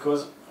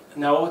 because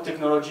now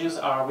technologies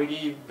are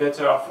really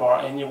better for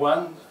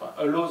anyone,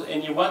 allows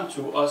anyone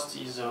to host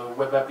his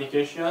web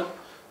application,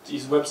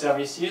 his web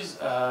services.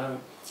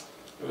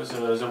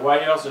 The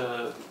wires,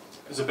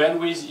 the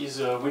bandwidth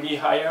is really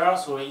higher,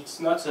 so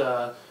it's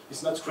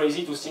not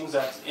crazy to think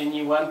that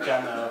anyone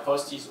can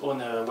host his own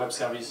web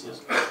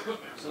services.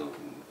 So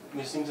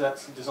we think that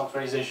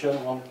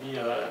decentralization won't be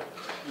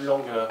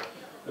longer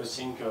a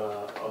thing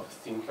of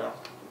thinker.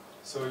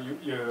 So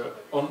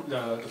on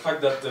the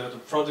fact that the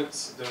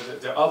products,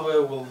 the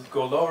hardware will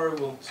go lower,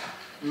 will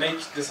make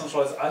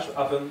decentralized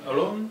happen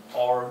alone,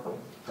 or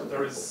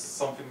there is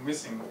something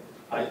missing?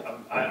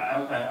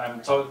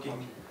 I'm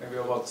talking maybe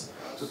about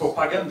the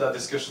propaganda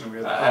discussion we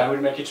had. I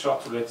will make it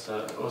short to let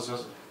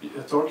others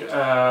talk.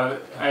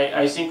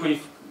 I think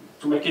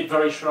to make it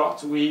very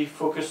short, we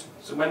focus,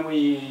 when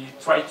we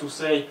try to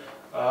say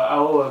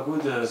how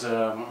good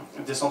the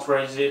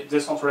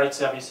decentralized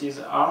services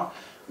are,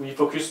 we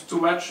focus too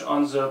much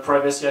on the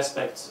privacy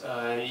aspect.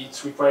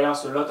 It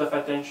requires a lot of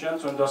attention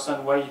to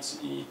understand why it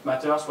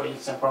matters, why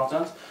it's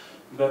important.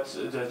 But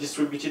the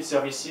distributed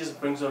services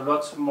brings a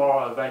lot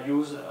more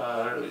values.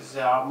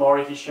 They are more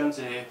efficient.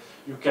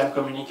 You can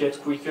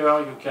communicate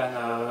quicker.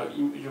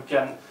 You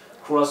can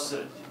cross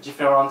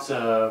different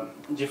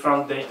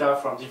data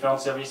from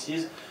different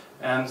services,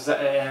 and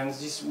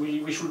this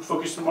we should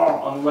focus more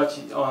on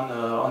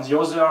on the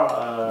other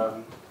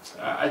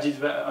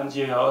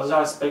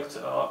aspect,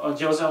 on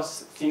the other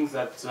things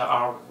that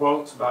are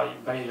brought by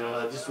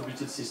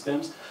distributed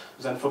systems,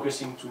 than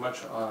focusing too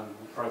much on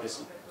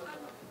privacy.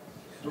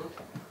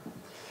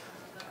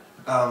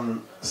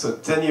 So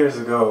 10 years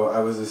ago, I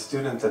was a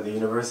student at the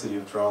University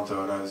of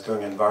Toronto, and I was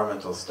doing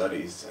environmental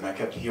studies, and I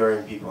kept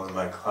hearing people in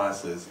my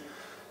classes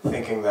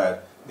thinking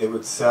that they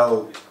would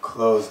sell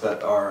clothes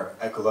that are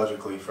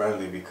ecologically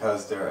friendly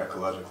because they're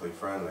ecologically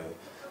friendly.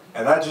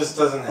 And that just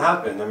doesn't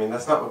happen. I mean,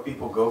 that's not what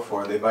people go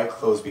for. They buy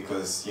clothes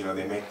because, you know,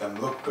 they make them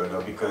look good,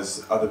 or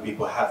because other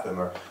people have them,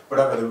 or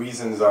whatever the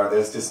reasons are.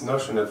 There's this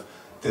notion of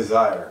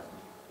desire.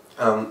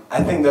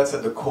 I think that's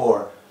at the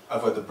core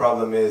of what the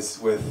problem is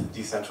with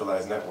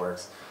decentralized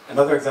networks.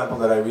 Another example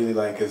that I really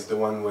like is the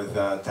one with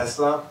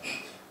Tesla,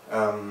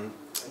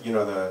 you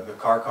know, the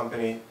car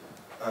company.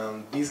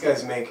 These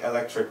guys make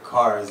electric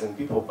cars, and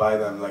people buy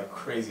them like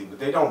crazy, but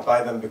they don't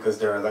buy them because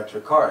they're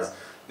electric cars.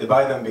 They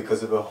buy them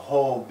because of a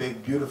whole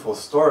big, beautiful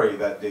story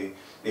that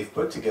they've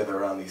put together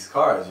around these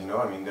cars, you know?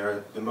 I mean,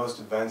 they're the most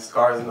advanced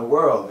cars in the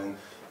world, and,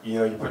 you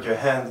know, you put your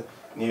hand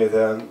near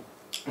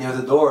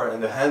the door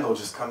and the handle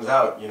just comes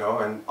out, you know?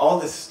 And all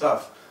this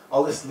stuff,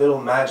 all this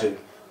little magic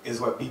is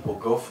what people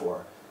go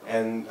for.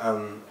 And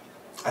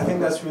I think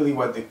that's really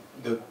what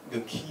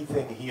the key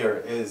thing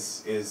here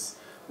is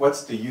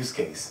what's the use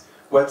case?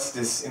 What's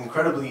this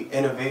incredibly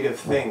innovative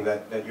thing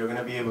that you're going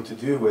to be able to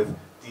do with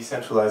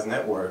decentralized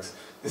networks?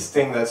 This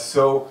thing that's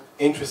so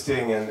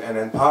interesting and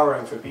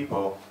empowering for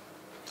people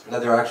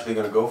that they're actually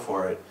going to go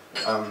for it.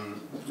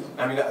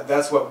 I mean,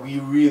 that's what we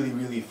really,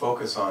 really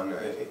focus on.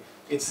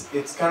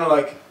 It's kind of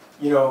like,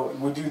 you know,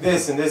 we do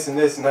this and this and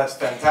this, and that's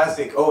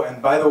fantastic. Oh,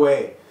 and by the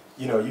way,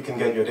 you know, you can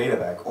get your data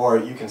back, or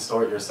you can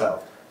store it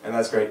yourself, and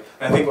that's great.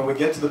 And I think when we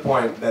get to the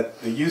point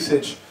that the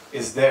usage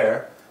is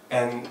there,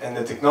 and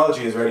the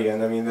technology is ready,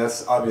 and I mean,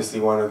 that's obviously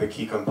one of the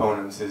key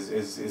components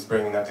is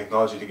bringing that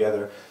technology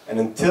together. And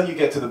until you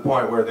get to the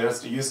point where there's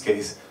the use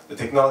case, the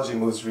technology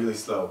moves really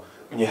slow.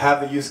 When you have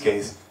the use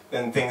case,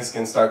 then things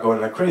can start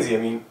going like crazy.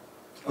 I mean,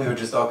 we were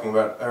just talking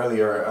about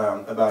earlier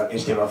about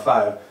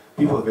HTML5.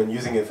 People have been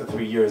using it for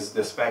 3 years.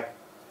 The spec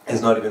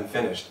is not even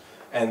finished.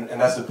 And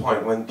that's the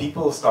point. When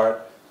people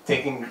start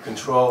taking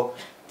control,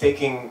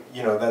 taking,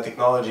 you know, that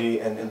technology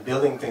and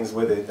building things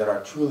with it that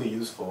are truly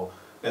useful,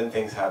 then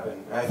things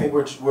happen. And I think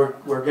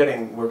we're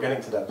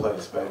getting to that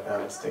place, but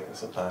it's taking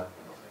some time.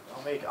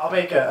 I'll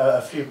make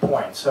a few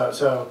points.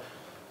 So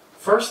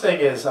first thing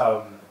is,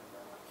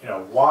 you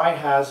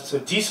know, so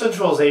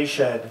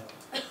decentralization,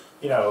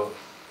 you know,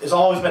 has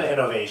always been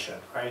innovation,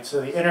 right?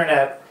 So the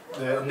internet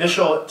the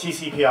initial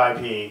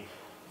TCP/IP,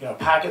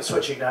 packet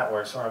switching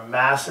networks are a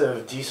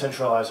massive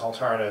decentralized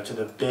alternative to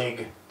the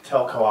big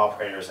telco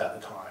operators at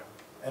the time.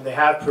 And they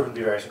have proven to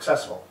be very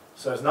successful.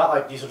 So it's not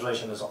like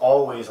decentralization is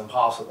always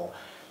impossible.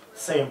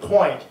 Same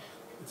point,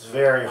 it's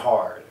very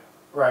hard,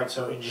 right?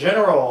 So in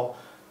general,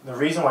 the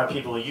reason why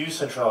people use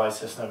centralized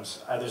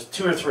systems, there's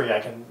 2 or 3, I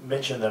can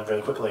mention them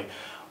very quickly.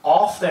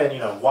 Often,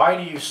 why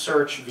do you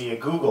search via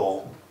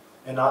Google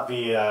and not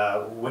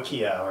via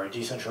Wikia or a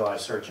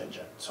decentralized search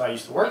engine? So I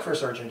used to work for a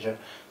search engine.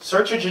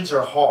 Search engines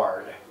are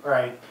hard,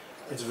 right?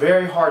 It's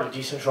very hard to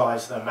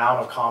decentralize the amount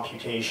of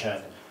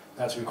computation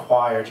that's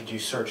required to do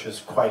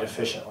searches quite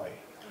efficiently.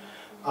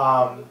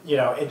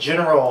 In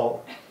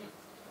general,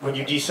 when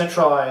you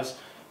decentralize,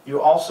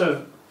 you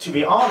also, to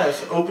be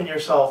honest, open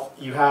yourself,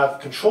 you have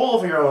control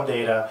over your own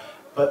data,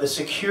 but the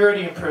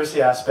security and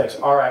privacy aspects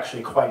are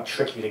actually quite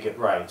tricky to get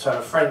right. So I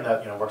have a friend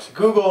that works at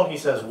Google, and he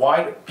says,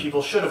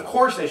 people should, of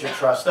course they should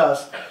trust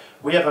us.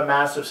 We have a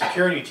massive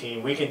security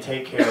team. We can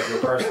take care of your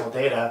personal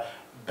data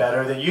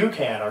better than you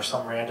can, or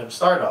some random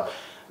startup.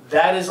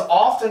 That is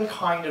often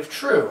kind of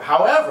true.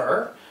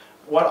 However,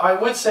 what I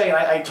would say, and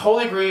I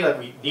totally agree, like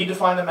we need to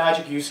find the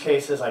magic use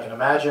cases. I can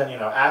imagine,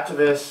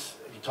 activists,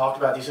 if you talked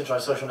about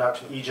decentralized social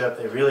networks in Egypt,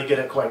 they really get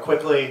it quite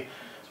quickly.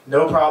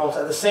 No problems.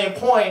 At the same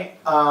point,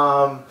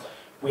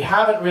 we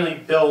haven't really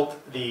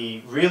built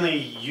the really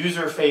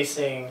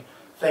user-facing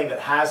thing that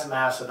has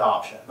mass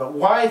adoption. But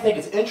why I think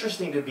it's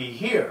interesting to be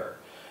here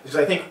is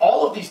I think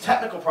all of these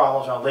technical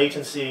problems around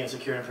latency and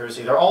security and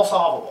privacy, they're all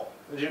solvable.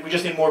 We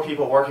just need more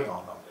people working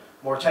on them,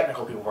 more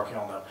technical people working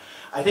on them.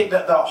 I think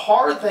that the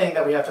hard thing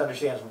that we have to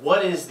understand is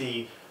what is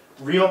the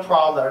real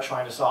problem that we're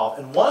trying to solve.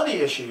 And one of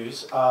the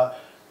issues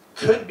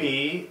could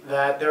be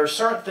that there are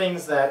certain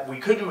things that we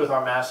could do with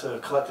our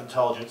massive collective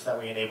intelligence that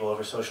we enable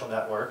over social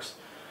networks.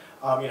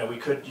 We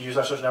could use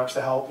our social networks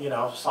to help,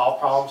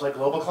 solve problems like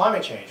global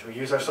climate change. We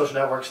use our social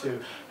networks to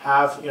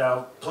have,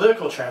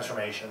 political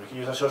transformation. We can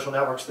use our social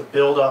networks to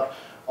build up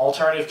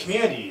alternative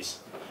communities.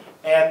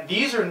 And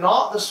these are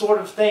not the sort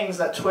of things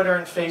that Twitter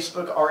and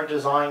Facebook are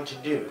designed to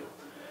do.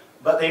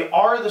 But they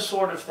are the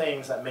sort of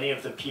things that many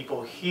of the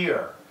people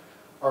here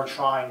are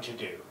trying to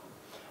do.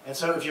 And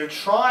so if you're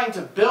trying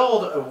to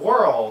build a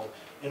world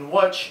in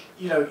which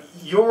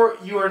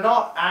you are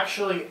not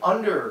actually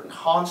under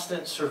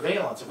constant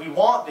surveillance. If we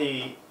want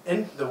the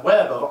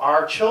web of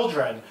our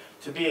children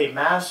to be a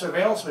mass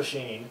surveillance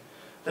machine,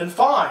 then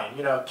fine,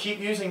 keep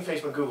using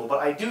Facebook, Google. But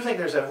I do think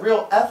there's a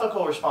real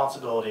ethical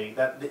responsibility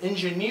that the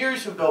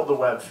engineers who built the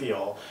web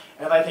feel,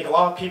 and I think a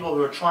lot of people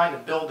who are trying to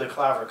build the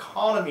collaborative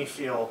economy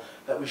feel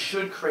that we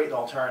should create an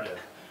alternative.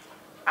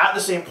 At the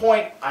same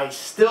point, I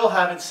still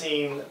haven't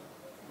seen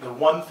the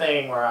one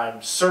thing where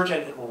I'm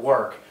certain it will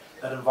work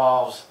that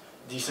involves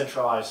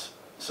decentralized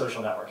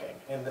social networking.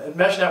 And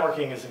mesh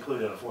networking is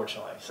included,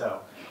 unfortunately.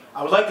 So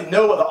I would like to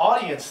know what the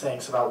audience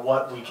thinks about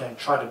what we can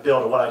try to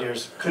build or what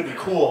ideas could be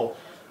cool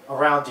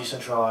around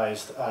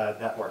decentralized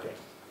networking.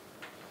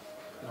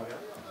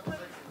 Okay.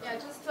 Yeah,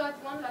 just to add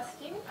one last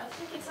thing, I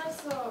think it's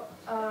also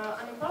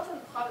an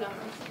important problem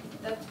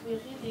that we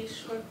really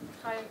should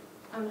try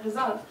and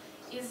resolve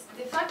is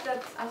the fact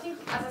that I think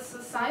as a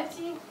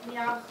society we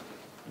are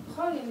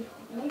probably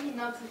maybe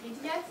not ready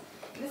yet,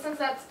 in the sense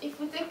that if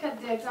we take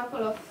the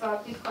example of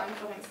Bitcoin,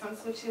 for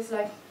instance, which is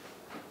like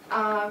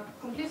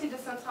completely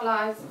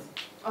decentralized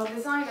or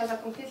designed as a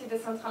completely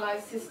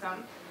decentralized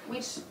system,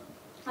 which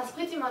has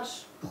pretty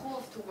much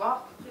proved to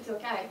work pretty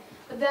okay.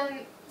 But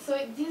then, so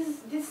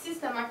this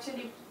system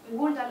actually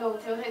would allow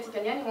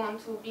theoretically anyone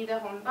to be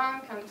their own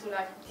bank and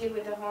to deal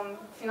with their own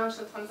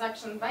financial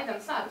transaction by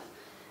themselves.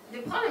 The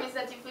problem is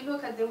that if we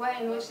look at the way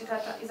in which it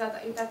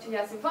actually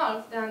has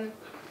evolved, then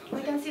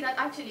we can see that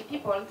actually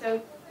people,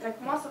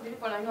 most of the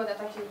people I know that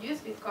actually use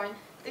Bitcoin,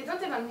 they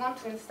don't even want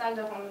to install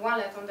their own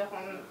wallet on their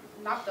own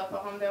laptop or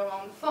on their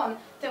own phone.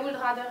 They would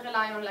rather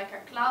rely on a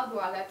cloud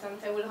wallet,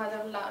 and they would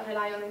rather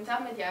rely on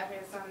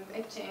intermediaries and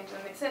exchange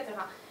and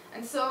etc.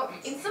 And so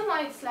in some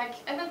way it's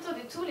even though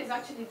the tool is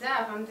actually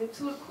there and the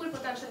tool could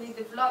potentially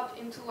develop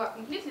into a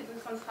completely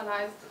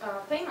decentralized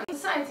payment,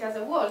 society as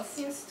a whole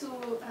seems to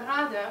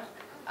rather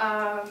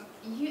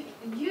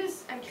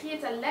use and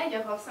create a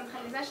layer of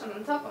centralization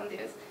on top of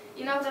this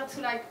in order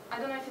to I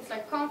don't know if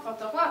it's comfort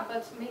or what,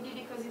 but maybe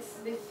because it's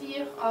the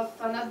fear of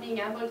not being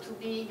able to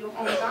be your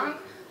own bank,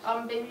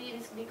 or maybe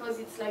it's because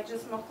it's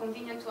just more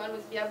convenient to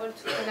always be able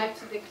to connect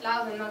to the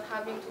cloud and not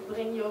having to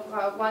bring your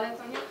wallet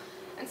on you.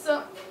 And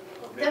so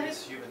maybe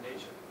it's human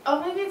nature. Or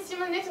maybe it's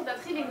human nature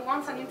that really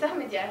wants an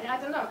intermediary, I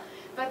don't know.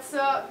 But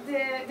so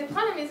the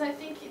problem is, I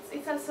think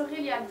it's also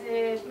really at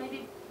the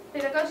maybe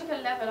pedagogical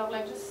level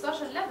or just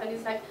social level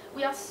is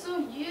we are so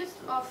used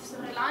of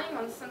relying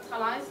on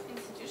centralized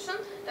institution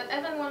that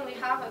even when we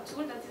have a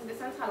tool that is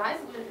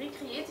decentralized, we're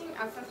recreating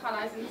a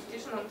centralized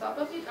institution on top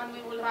of it, and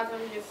we will rather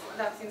use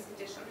that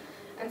institution.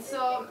 And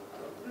so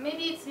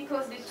maybe it's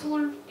because the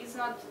tool is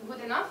not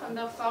good enough and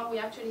therefore we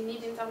actually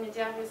need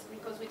intermediaries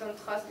because we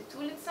don't trust the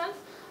tool itself,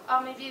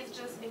 or maybe it's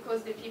just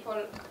because the people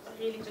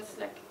really just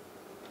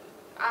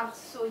are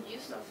so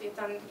used of it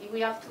and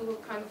we have to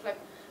kind of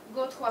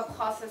go through a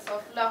process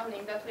of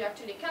learning that we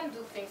actually can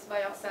do things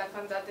by ourselves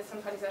and that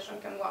decentralization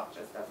can work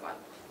just as well.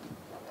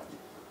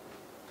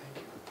 Thank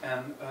you.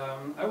 And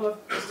I will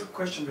have just a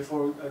question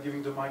before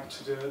giving the mic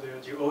to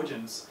the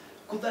audience.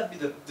 Could that be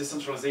that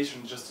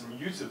decentralization just in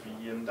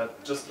utopia, and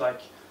that just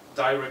like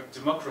direct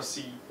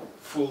democracy,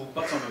 full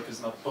bottom-up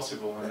is not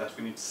possible, and that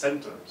we need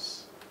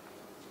centers?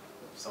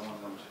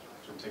 Someone want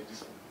to take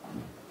this one?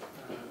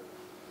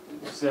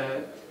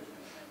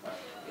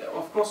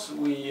 Of course,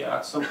 we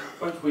at some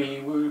point we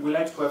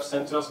like to have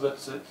centers, but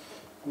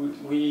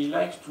we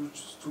like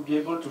to be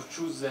able to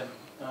choose them.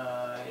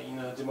 In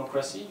a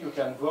democracy, you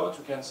can vote,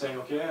 you can say,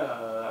 okay,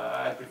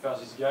 I prefer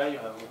this guy,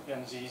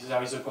 and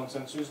there is a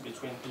consensus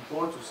between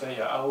people to say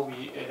how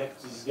we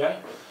elect this guy.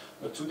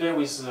 But today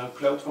with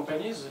cloud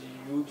companies,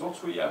 you don't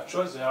really have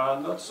choice, there are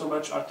not so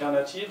much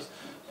alternatives.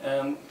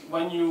 And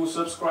when you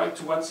subscribe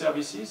to one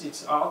services,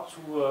 it's hard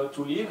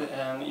to leave,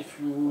 and if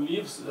you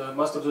leave,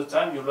 most of the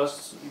time you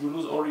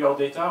lose all your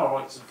data,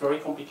 or it's very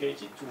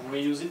complicated to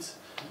reuse it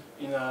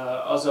in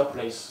other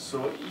place.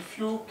 So if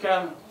you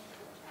can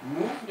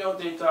move your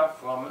data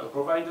from a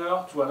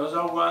provider to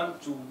another one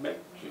to make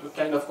a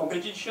kind of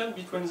competition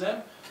between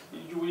them,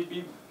 you will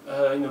be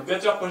in a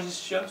better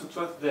position to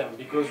trust them,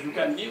 because you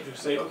can leave, you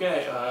say,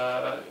 okay,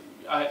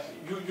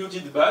 you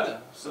did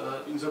bad,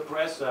 so in the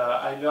press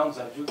I learned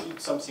that you did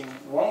something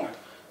wrong,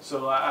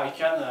 so I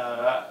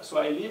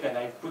leave and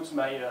I put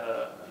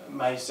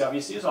my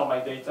services or my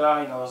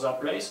data in another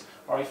place,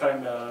 or if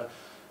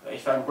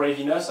I'm brave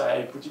enough,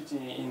 I put it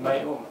in my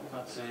home.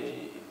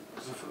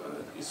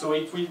 So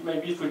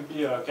maybe it will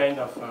be a kind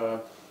of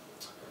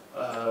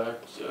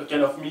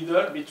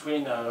middle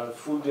between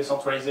full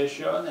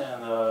decentralization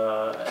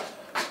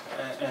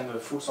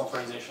and full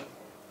centralization.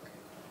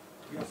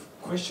 We have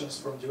questions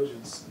from the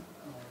audience.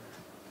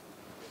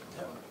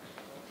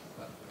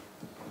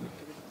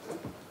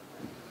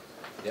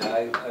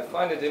 Yeah, I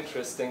find it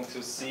interesting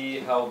to see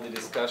how the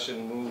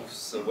discussion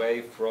moves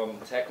away from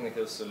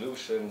technical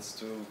solutions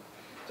to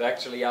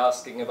actually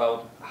asking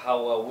about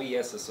how are we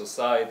as a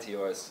society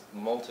or as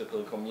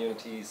multiple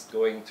communities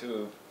going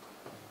to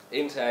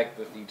interact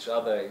with each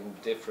other in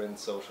different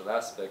social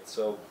aspects.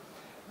 So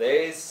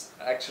there is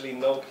actually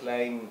no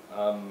claim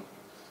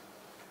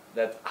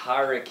that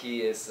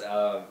hierarchy is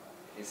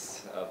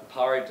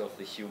part of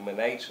the human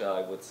nature,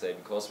 I would say,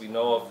 because we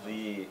know of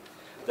the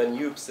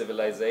Danube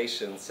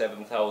civilization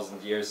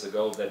 7,000 years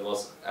ago that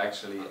was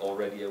actually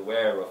already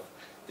aware of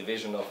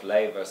division of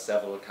labor,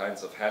 several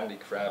kinds of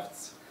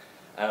handicrafts,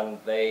 and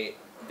they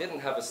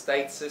didn't have a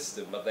state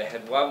system, but they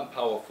had one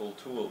powerful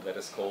tool that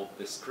is called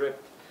the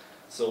script.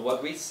 So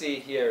what we see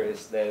here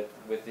is that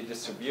with the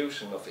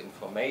distribution of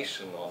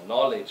information or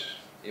knowledge,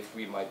 if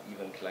we might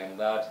even claim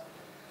that,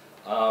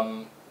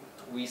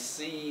 we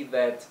see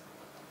that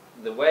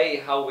the way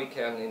how we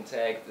can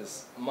interact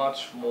is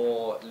much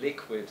more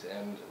liquid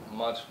and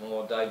much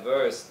more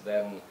diverse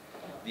than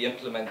the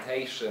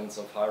implementations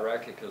of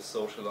hierarchical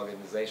social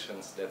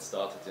organizations that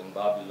started in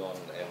Babylon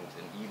and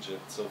in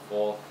Egypt, so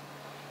forth,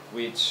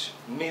 which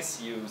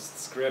misused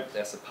script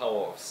as a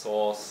power of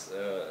source,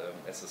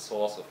 as a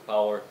source of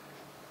power,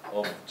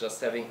 of just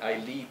having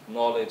elite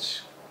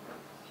knowledge,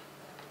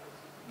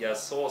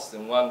 sourced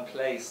in one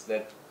place.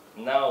 That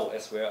now,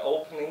 as we're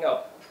opening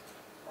up,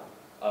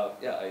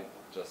 I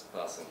just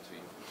pass on to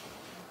you.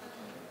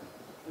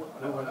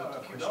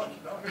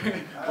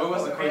 What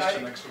was the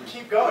question actually?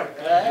 Keep going.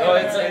 No,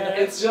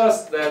 it's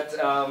just that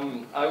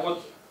I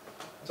would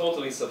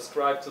totally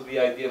subscribe to the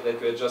idea that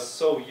we're just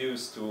so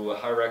used to a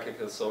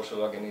hierarchical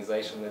social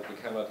organization that we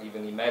cannot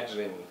even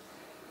imagine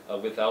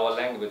with our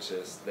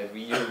languages, that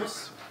we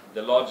use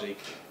the logic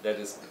that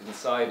is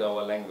inside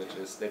our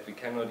languages, that we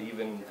cannot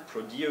even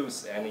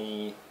produce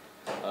any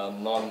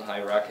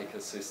non-hierarchical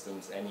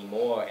systems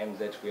anymore, and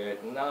that we're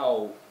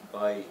now,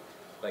 by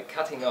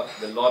cutting up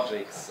the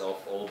logics of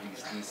all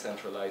these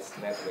decentralized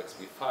networks,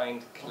 we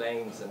find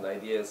claims and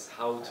ideas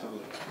how to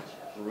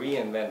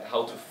reinvent,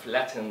 how to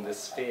flatten the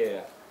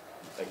sphere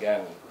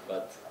again.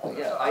 But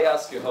yeah, I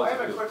ask you how to do it.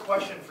 I have a quick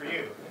question for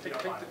you.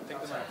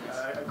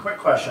 A quick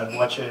question,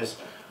 which is,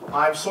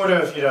 I'm sort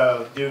of,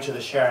 due to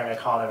the sharing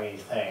economy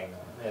thing,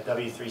 at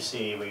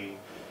W3C,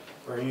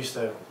 we're used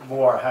to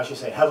more, how should you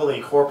say,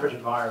 heavily corporate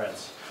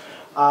environments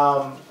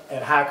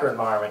and hacker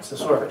environments. The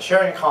sort of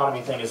sharing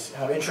economy thing is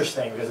kind of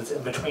interesting because it's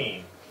in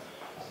between.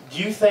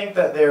 Do you think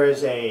that there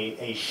is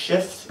a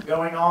shift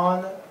going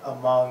on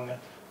among,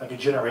 like a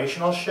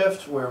generational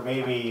shift, where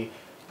maybe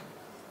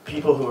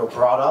people who are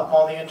brought up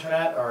on the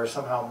internet are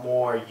somehow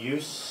more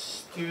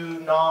used to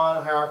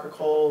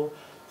non-hierarchical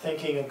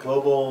thinking and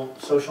global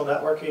social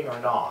networking, or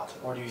not?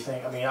 Or do you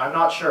think, I'm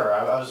not sure.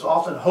 I was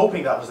often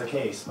hoping that was the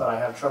case, but I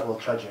have trouble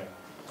judging.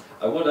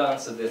 I would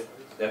answer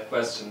that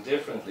question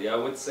differently. I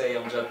would say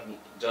I'm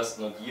just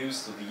not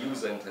used to the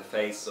user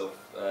interface of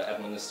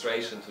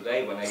administration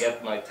today. When I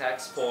get my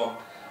tax form,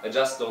 I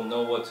just don't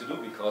know what to do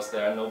because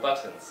there are no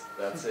buttons.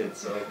 That's it.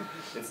 So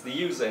it's the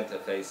user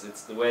interface.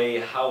 It's the way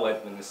how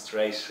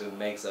administration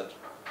makes us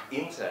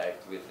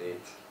interact with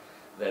it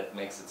that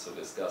makes it so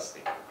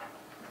disgusting.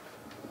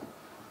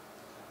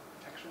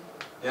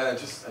 Yeah, I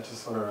just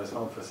want to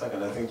respond for a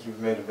second. I think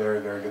you've made a very,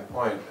 very good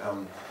point.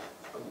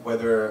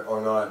 Whether or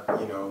not,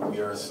 you know, we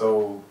are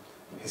so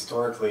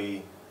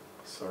historically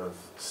sort of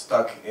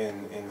stuck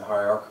in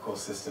hierarchical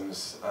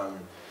systems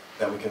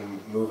that we can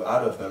move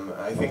out of them,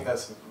 I think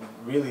that's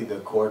really the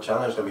core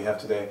challenge that we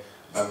have today.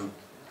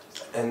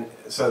 And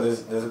so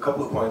there's a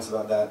couple of points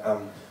about that.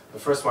 The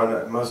first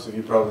one, most of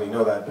you probably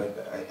know that,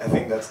 but I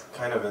think that's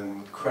kind of an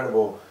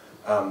incredible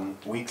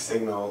weak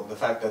signal. The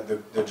fact that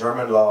the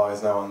German law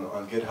is now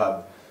on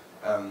GitHub.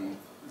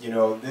 You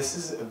know, this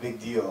is a big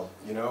deal.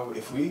 You know,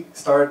 if we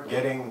start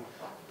getting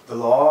the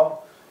law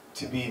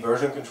to be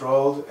version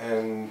controlled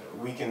and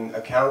we can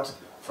account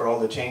for all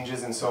the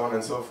changes and so on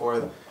and so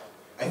forth,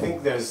 I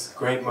think there's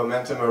great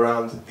momentum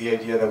around the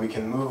idea that we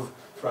can move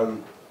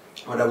from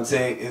what I would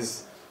say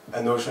is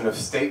a notion of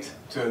state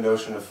to a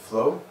notion of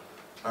flow.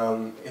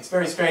 It's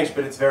very strange,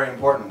 but it's very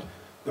important.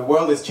 The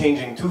world is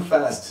changing too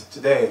fast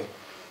today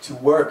to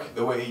work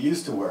the way it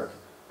used to work.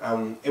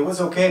 It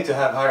was okay to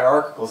have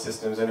hierarchical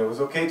systems and it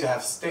was okay to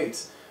have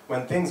states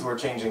when things were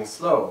changing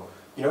slow.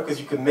 You know, because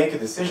you could make a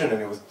decision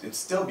and it'd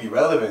still be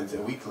relevant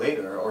a week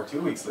later or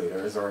 2 weeks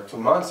later or 2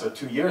 months or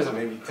 2 years or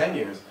maybe 10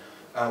 years.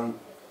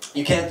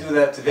 You can't do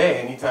that today.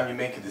 Anytime you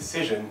make a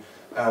decision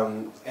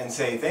and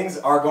say things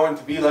are going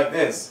to be like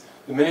this,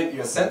 the minute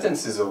your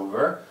sentence is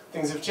over,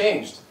 things have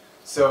changed.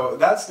 So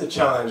that's the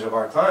challenge of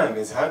our time,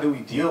 is how do we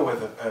deal with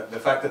the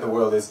fact that the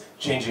world is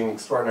changing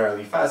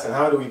extraordinarily fast, and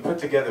how do we put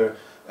together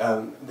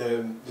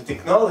the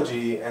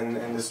technology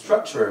and the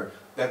structure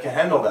that can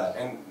handle that.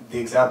 And the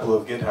example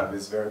of GitHub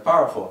is very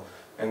powerful.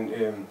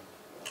 And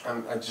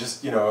I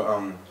just, you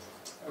know,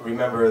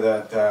 remember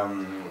that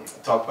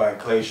talk by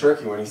Clay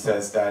Shirky when he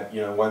says that,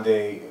 you know, one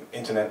day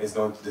internet is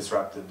going to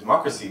disrupt the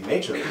democracy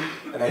majorly.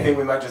 And I think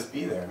we might just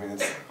be there. I mean,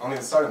 it's only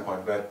the starting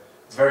point, but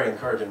it's very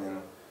encouraging.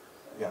 And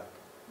yeah.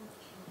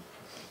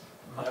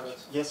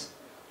 Yes.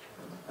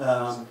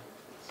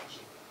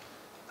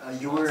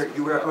 You were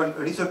a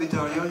little bit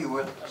earlier. You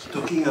were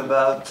talking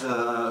about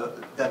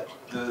that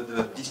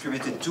the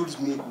distributed tools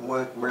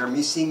were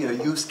missing a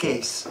use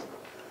case.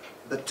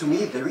 But to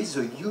me, there is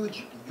a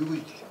huge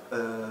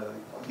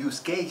use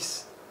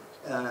case,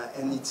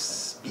 and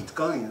it's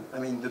Bitcoin. I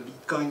mean, the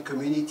Bitcoin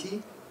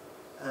community.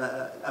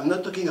 I'm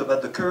not talking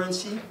about the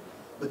currency,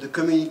 but the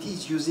community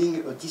is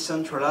using a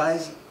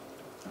decentralized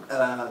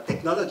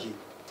technology.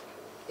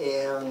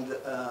 And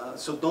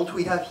so don't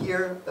we have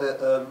here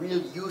a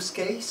real use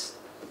case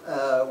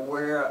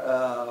where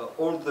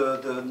all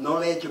the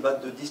knowledge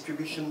about the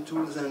distribution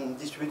tools and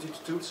distributed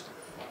tools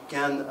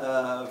can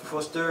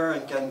foster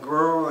and can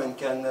grow and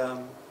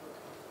can...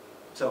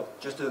 so,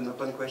 just an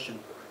open question.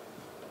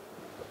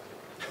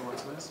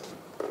 What's this?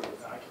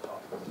 I can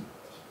talk.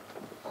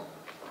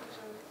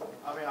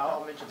 I mean,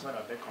 I'll mention something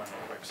about Bitcoin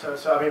real quick.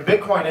 So I mean,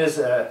 Bitcoin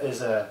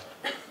is a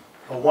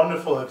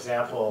wonderful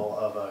example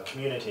of a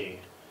community.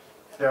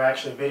 There are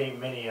actually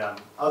many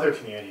other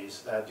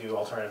communities that do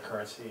alternative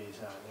currencies,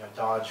 you know,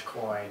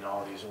 Dogecoin,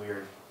 all these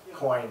weird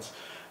coins.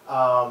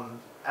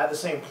 At the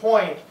same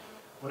point,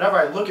 whenever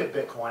I look at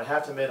Bitcoin, I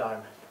have to admit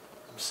I'm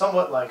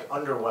somewhat like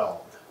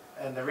underwhelmed.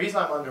 And the reason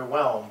I'm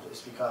underwhelmed is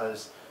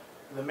because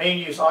the main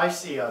use I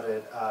see of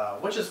it,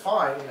 which is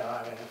fine, you know,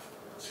 I mean,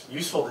 it's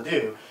useful to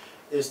do,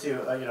 is to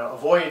you know,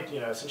 avoid, you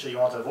know, essentially you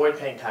want to avoid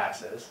paying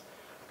taxes.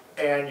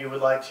 And you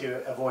would like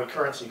to avoid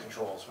currency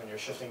controls when you're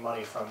shifting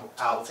money from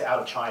let's say out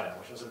of China,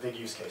 which was a big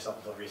use case up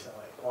until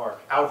recently, or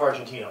out of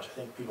Argentina, which I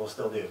think people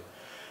still do.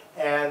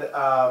 And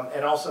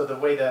also the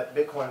way that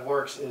Bitcoin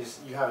works is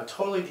you have a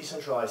totally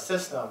decentralized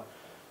system,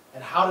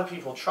 and how do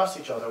people trust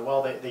each other?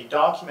 Well, they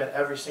document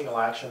every single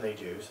action they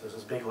do, so there's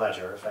this big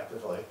ledger,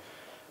 effectively.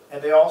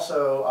 And they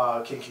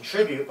also can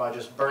contribute by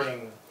just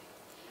burning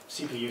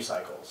CPU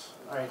cycles,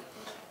 right?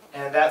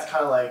 And that's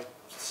kind of like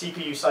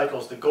CPU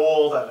cycles to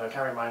gold. That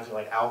kind of reminds me of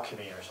like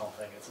alchemy or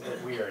something. It's a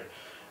bit weird.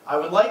 I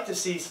would like to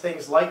see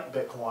things like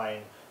Bitcoin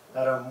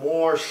that are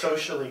more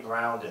socially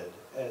grounded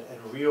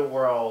in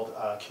real-world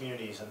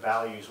communities and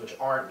values, which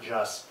aren't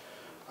just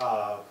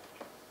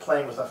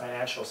playing with a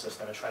financial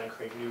system and trying to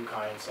create new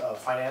kinds of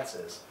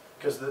finances.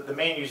 Because the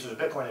main users of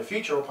Bitcoin in the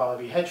future will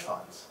probably be hedge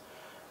funds.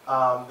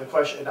 The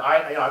question,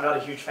 I'm not a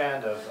huge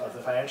fan of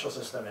the financial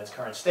system in its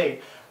current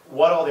state.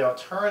 What all the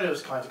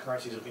alternatives kinds of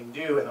currencies we can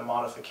do and the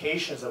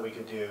modifications that we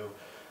could do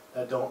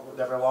that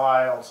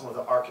rely on some of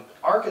the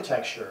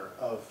architecture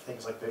of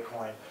things like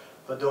Bitcoin,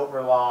 but don't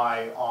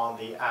rely on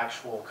the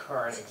actual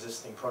current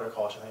existing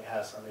protocol, which I think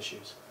has some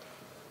issues.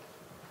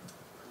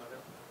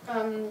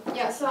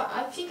 Yeah, so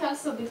I think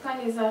also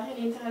Bitcoin is a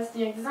really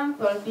interesting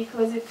example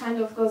because it kind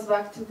of goes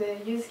back to the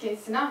use case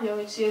scenario,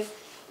 which is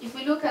if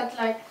we look at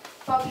like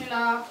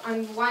popular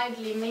and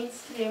widely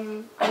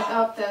mainstream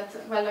adopted,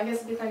 well, I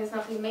guess Bitcoin is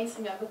not really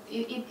mainstream yet, but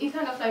it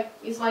kind of like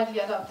is widely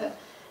adopted.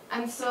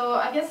 And so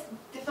I guess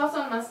the first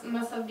one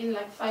must have been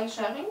like file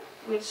sharing,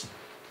 which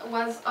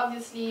was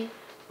obviously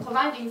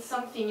providing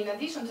something in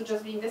addition to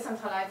just being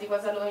decentralized. It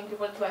was allowing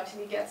people to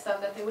actually get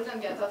stuff that they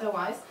wouldn't get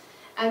otherwise.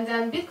 And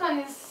then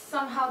Bitcoin is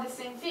somehow the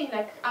same thing.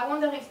 Like, I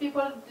wonder if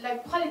people,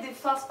 like, probably the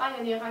first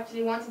pioneer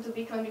actually wanted to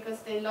Bitcoin because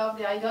they love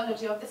the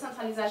ideology of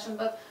decentralization,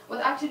 but what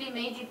actually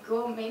made it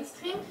go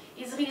mainstream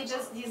is really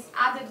just this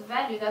added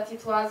value that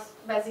it was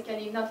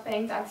basically not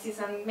paying taxes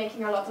and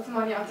making a lot of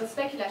money out of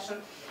speculation.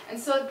 And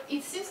so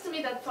it seems to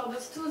me that for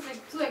those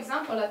two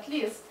examples at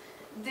least,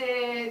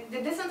 the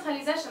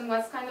decentralization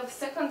was kind of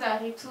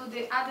secondary to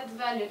the added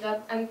value,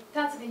 and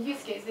that's the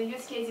use case. The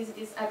use case is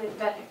this added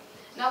value.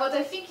 Now, what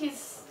I think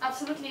is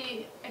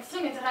absolutely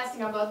extremely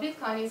interesting about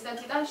Bitcoin is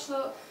that it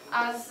also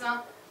has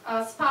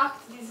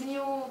sparked this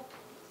new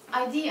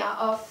idea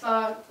of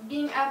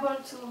being able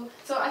to.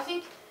 So I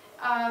think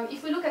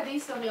if we look at the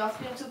history of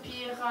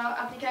peer-to-peer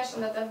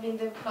applications that have been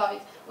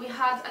deployed, we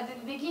had at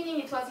the beginning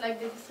it was like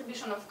the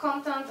distribution of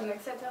content and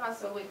etc.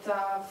 So with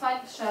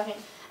file sharing,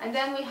 and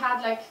then we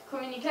had like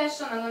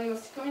communication,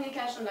 anonymous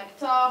communication like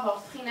Tor or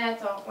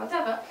Freenet or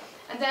whatever,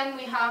 and then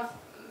we have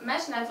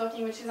mesh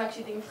networking, which is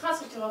actually the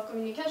infrastructure of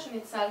communication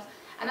itself.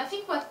 And I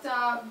think what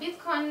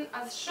Bitcoin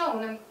has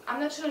shown, and I'm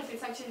not sure if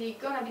it's actually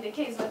going to be the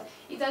case, but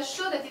it has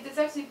shown that it is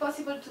actually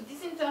possible to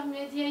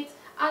disintermediate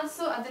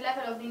also at the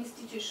level of the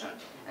institution.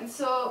 And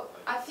so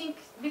I think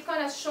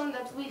Bitcoin has shown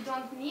that we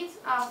don't need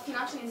a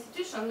financial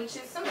institution, which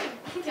is something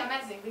pretty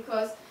amazing,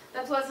 because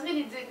that was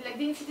really,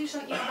 the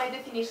institution is by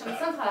definition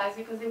centralized,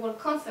 because the whole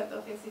concept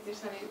of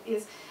institution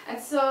is. And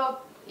so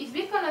if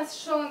Bitcoin has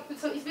shown,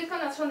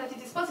 that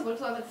it is possible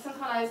to have a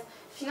decentralized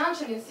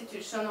financial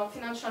institution or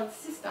financial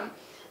system,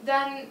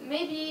 then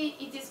maybe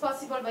it is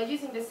possible by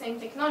using the same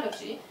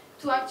technology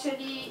to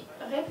actually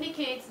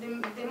replicate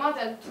the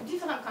model to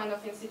different kind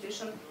of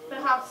institutions,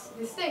 perhaps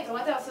the state or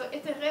whatever. So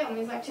Ethereum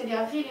is actually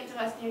a really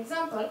interesting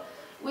example,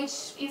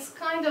 which is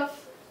kind of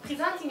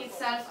presenting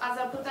itself as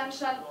a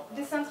potential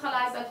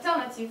decentralized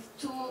alternative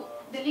to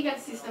the legal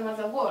system as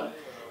a whole.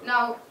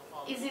 Now,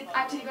 is it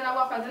actually going to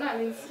work? I don't know. I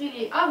mean, it's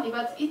really early,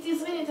 but it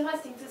is really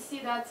interesting to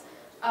see that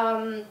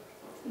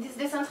this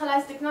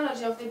decentralized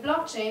technology of the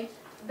blockchain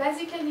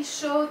basically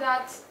show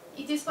that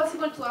it is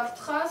possible to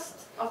have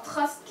trust or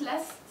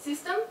trustless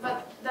system,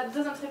 but that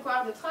doesn't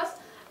require the trust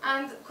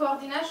and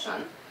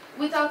coordination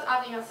without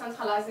having a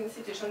centralized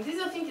institution.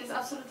 This I think is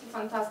absolutely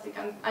fantastic,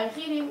 and I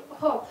really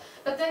hope.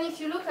 But then if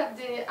you look at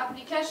the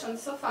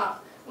applications so far,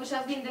 which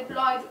have been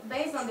deployed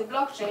based on the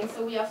blockchain,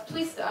 so we have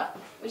Twister,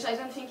 which I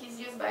don't think is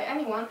used by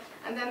anyone,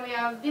 and then we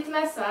have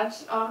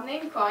Bitmessage or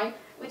Namecoin,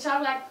 which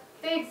are like,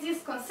 they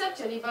exist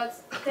conceptually, but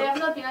they have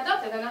not been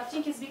adopted, and I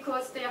think it's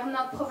because they are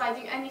not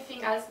providing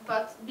anything else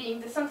but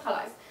being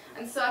decentralized.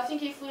 And so I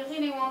think if we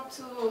really want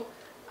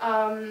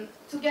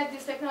to get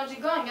this technology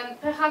going, and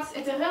perhaps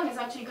Ethereum is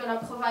actually going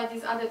to provide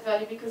this added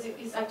value, because it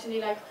is actually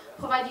like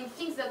providing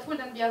things that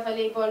wouldn't be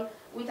available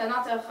with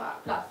another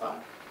platform.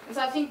 And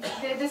so I think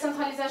the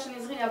decentralization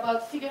is really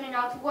about figuring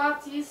out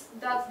what is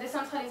that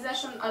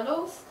decentralization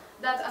allows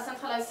that a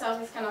centralized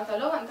service cannot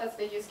allow, and that's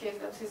the use case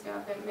that is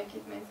going to make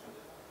it mainstream.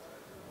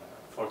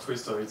 For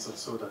Twister, it's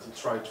also that it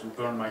tried to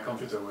burn my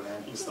computer when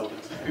I installed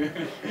it.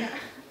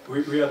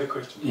 we had a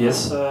question.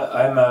 Yes,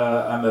 I'm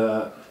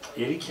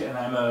Erik, and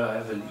I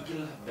have a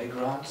legal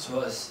background,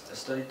 so I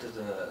studied at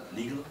a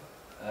legal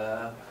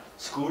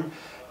school,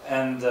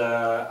 and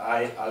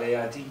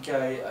I think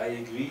I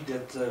agree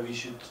that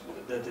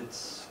that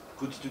it's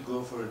good to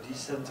go for a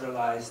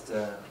decentralized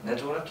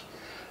network,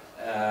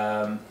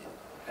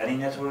 any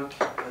network,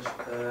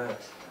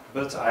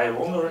 but I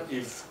wonder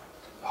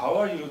how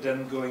are you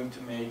then going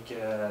to make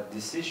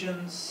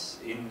decisions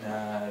in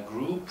a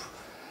group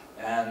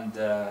and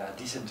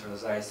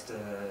decentralized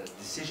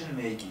decision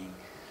making?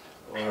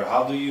 Or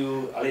how do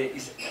you,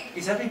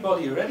 is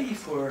everybody ready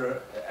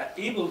for,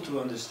 able to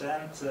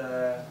understand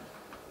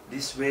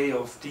this way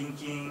of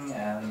thinking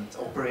and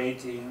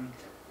operating?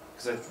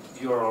 Because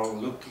you're all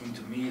looking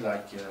to me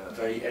like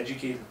very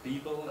educated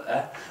people,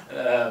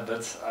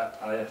 but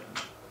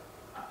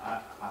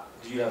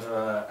do you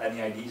have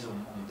any ideas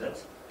on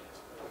that?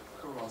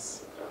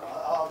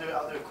 I'll do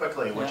it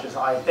quickly, which is,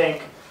 I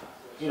think,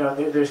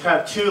 there's kind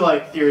of two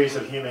theories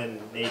of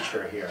human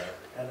nature here,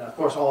 and of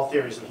course all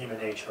theories of human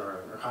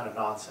nature are kind of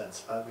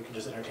nonsense, but we can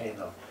just entertain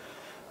them.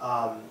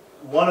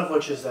 One of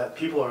which is that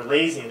people are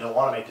lazy and don't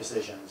want to make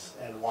decisions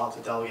and want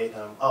to delegate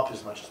them up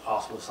as much as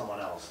possible to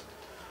someone else.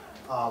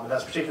 And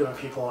that's particularly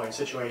when people are in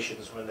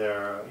situations when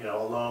they're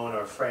alone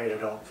or afraid or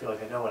don't feel like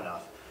they know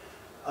enough.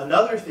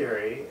 Another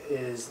theory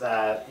is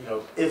that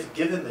if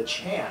given the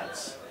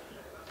chance,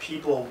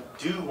 people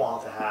do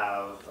want to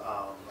have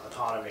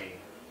autonomy,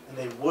 and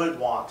they would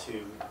want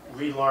to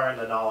relearn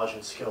the knowledge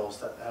and skills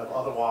that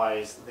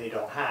otherwise they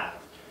don't have.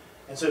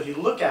 And so if you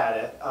look at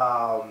it,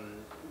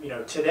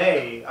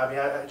 today,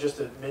 just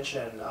to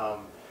mention,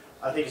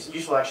 I think it's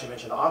useful to actually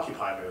mention the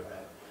Occupy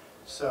movement.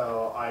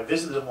 So I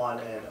visited one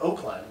in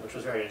Oakland, which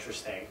was very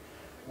interesting,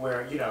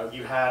 where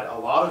you had a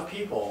lot of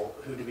people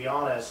who, to be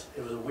honest,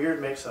 it was a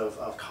weird mix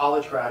of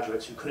college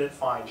graduates who couldn't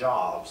find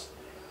jobs,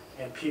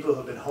 and people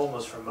who've been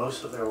homeless for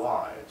most of their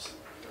lives.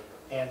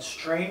 And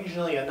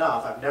strangely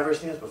enough, I've never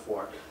seen this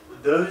before,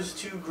 those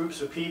two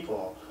groups of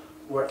people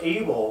were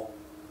able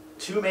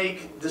to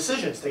make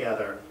decisions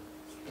together.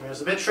 I mean,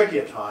 it's a bit tricky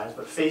at times,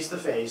 but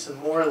face-to-face and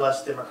more or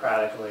less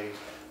democratically,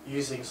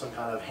 using some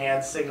kind of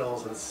hand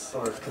signals and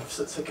sort of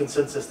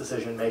consensus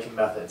decision-making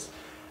methods.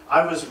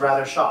 I was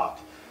rather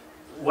shocked.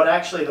 What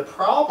actually the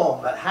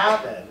problem that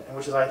happened, and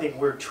which is I think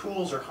where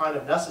tools are kind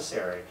of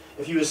necessary,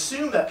 if you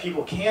assume that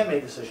people can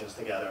make decisions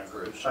together in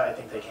groups, which I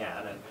think they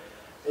can, and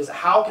is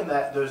how can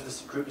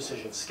those group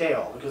decisions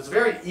scale? Because it's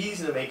very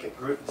easy to make a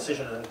group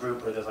decision in a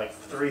group where there's like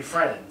 3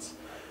 friends,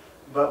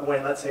 but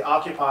when, let's say,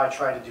 Occupy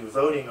tried to do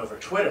voting over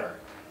Twitter,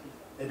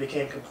 it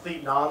became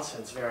complete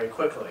nonsense very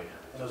quickly.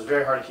 And it was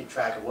very hard to keep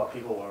track of what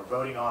people were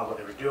voting on, what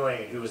they were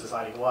doing, and who was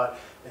deciding what.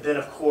 And then,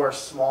 of course,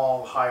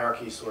 small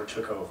hierarchies sort of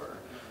took over.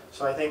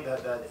 So I think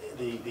that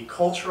the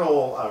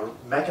cultural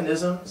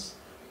mechanisms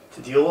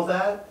to deal with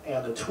that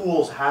and the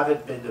tools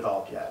haven't been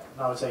developed yet.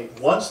 And I would say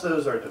once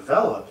those are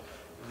developed,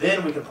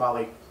 then we can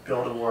probably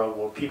build a world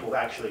where people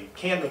actually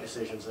can make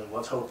decisions, and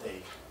let's hope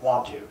they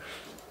want to.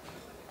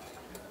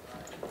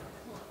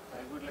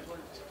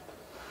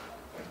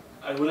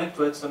 I would like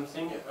to add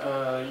something.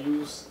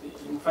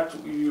 In fact,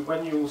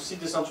 when you see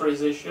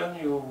decentralization,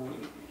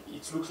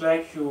 it looks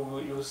like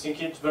you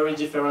think it very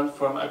different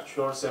from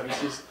actual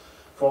services.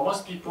 For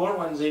most people,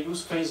 when they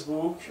use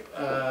Facebook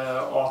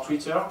or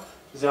Twitter,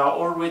 they are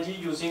already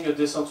using a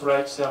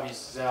decentralized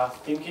service. They are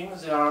thinking,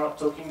 they are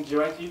talking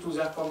directly to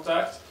their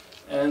contacts,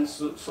 and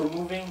so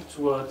moving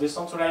to a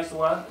decentralized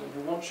one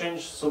won't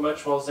change so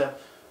much for them.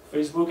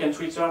 Facebook and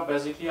Twitter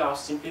basically are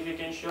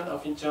simplification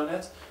of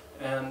internet,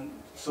 and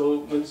so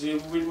when they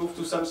will move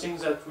to something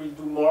that will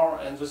do more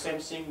and the same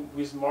thing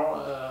with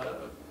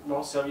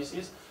more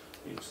services,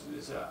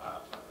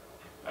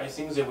 I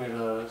think they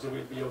will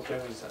be okay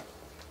with that.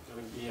 It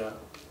will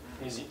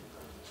be easy.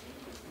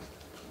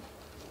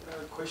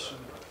 Question.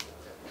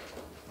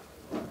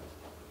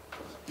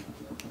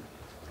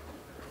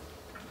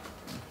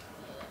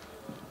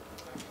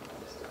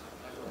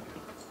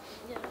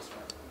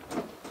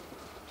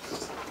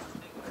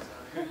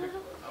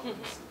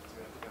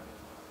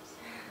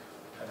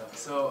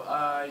 So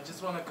I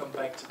just want to come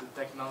back to the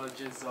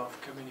technologies of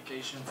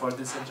communication for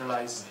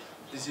decentralized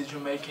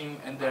decision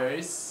making, and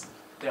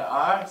there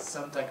are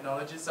some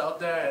technologies out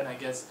there, and I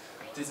guess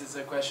this is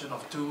a question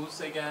of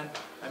tools again.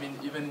 I mean,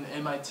 even in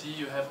MIT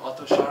you have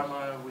Otto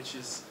Scharmer, which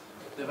is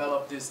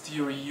developed this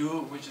theory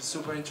U, which is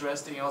super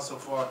interesting also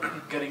for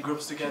getting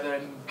groups together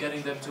and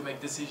getting them to make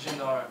decisions,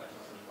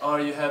 or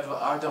you have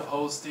Art of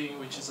Hosting,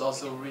 which is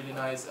also really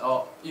nice,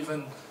 or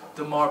even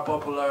the more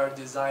popular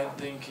design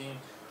thinking.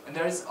 And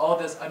there is all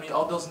this, I mean,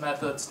 all those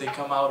methods, they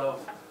come out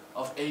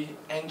of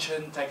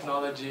ancient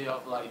technology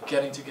of like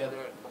getting together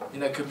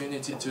in a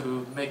community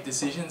to make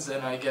decisions,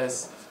 and I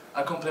guess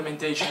a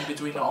complementation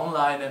between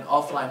online and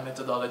offline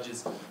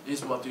methodologies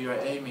is what we are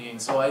aiming.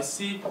 So I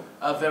see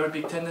a very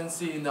big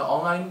tendency in the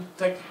online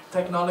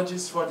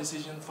technologies for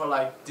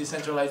like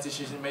decentralized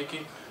decision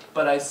making,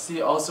 but I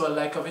see also a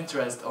lack of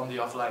interest on the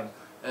offline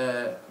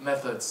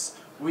methods,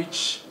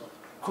 which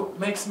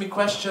makes me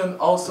question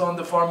also on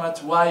the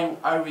format, why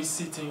are we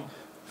sitting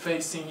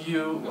facing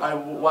you,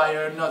 why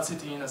are you not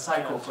sitting in a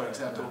cycle, for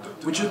example,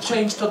 which would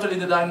change totally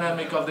the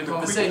dynamic of the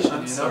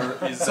conversation, you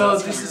know. So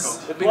this is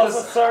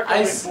because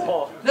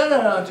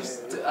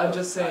I'm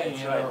just saying,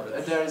 you know,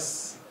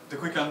 there's. The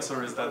quick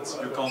answer is that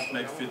you can't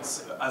make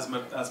fits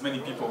as many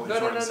people. No,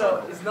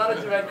 it's not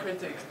a direct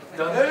critic.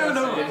 No.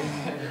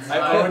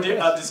 I already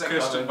had this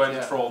question by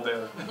the troll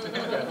there.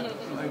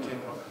 Okay.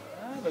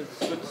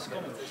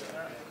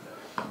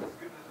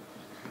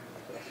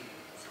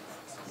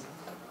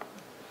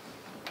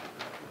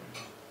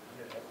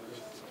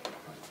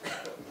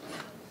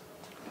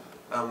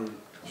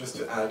 Just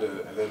to add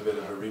a little bit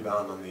of a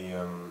rebound on the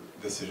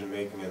decision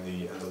making and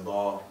the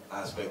law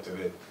aspect of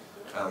it.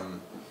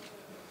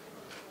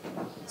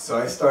 So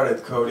I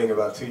started coding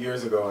about 2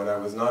 years ago, and I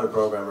was not a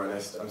programmer, and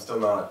I'm still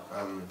not.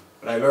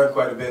 But I learned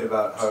quite a bit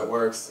about how it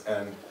works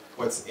and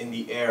what's in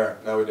the air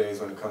nowadays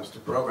when it comes to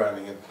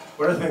programming. And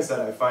one of the things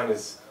that I find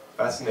is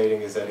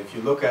fascinating is that if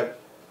you look at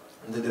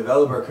the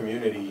developer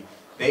community,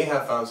 they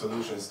have found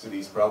solutions to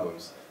these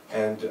problems.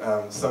 And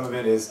some of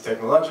it is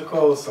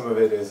technological, some of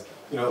it is,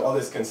 you know, all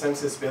this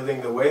consensus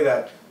building, the way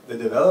that the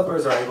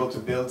developers are able to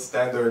build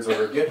standards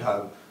over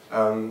GitHub,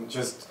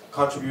 just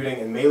contributing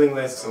in mailing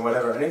lists and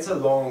whatever, and it's a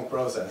long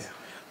process.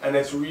 And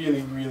it's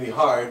really, really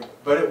hard,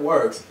 but it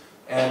works.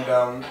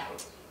 And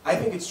I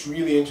think it's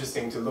really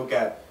interesting to look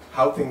at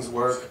how things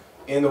work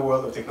in the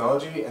world of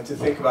technology and to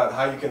think about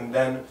how you can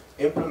then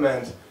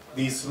implement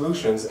these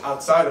solutions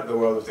outside of the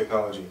world of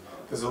technology.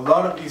 Because a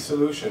lot of these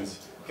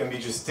solutions can be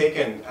just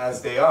taken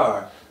as they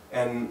are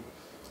and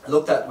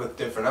looked at with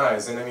different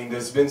eyes. And I mean,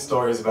 there's been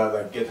stories about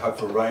like GitHub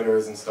for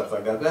writers and stuff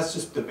like that, but that's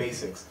just the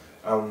basics.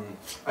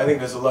 I think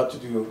there's a lot to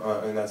do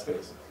in that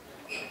space.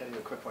 I'll give you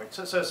a quick point.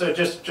 So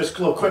just a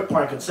little quick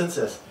point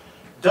consensus.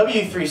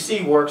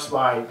 W3C works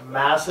by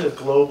massive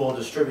global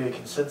distributed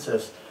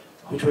consensus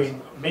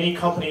between many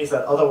companies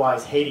that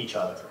otherwise hate each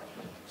other.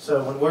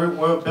 So when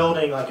we're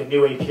building like a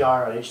new API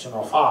on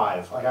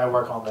HTML5, like I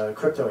work on the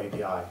crypto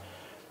API,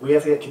 we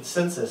have to get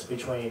consensus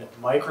between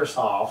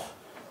Microsoft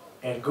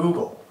and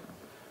Google.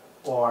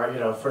 Or, you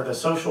know, for the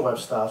social web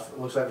stuff, it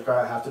looks like we're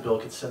going to have to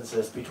build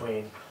consensus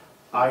between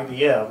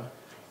IBM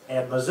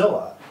and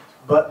Mozilla.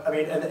 But, I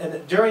mean,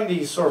 and during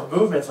these sort of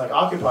movements like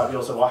Occupy,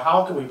 people said, well,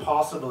 how can we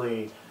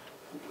possibly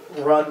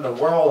run the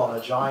world on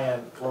a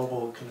giant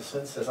global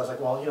consensus? I was like,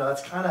 well, you know,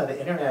 that's kind of, the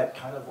internet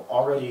kind of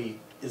already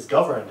is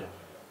governed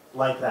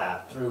like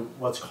that through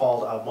what's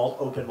called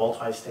open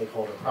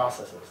multi-stakeholder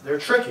processes. They're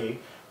tricky.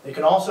 They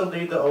can also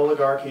lead to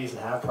oligarchies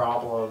and have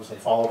problems and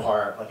fall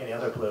apart like any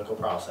other political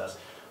process.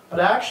 But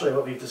actually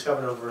what we've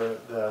discovered over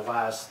the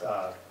last,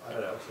 I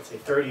don't know, let's say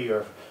 30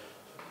 or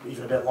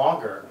even a bit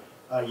longer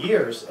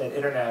years in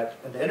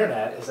the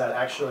internet is that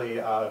actually,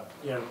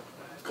 you know,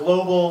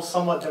 global,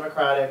 somewhat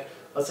democratic,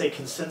 let's say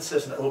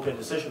consensus and open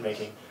decision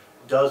making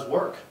does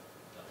work.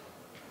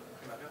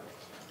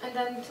 And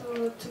then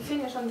to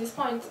finish on this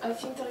point, I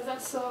think there is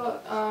also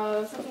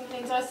something really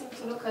interesting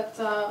to look at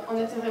on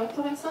Ethereum,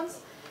 for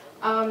instance.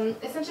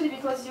 Essentially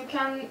because you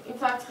can, in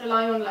fact,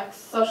 rely on like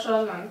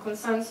social and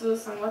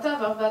consensus and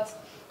whatever, but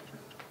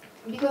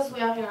because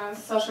we are in a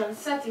social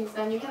settings,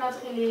 then you cannot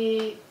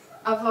really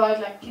avoid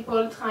like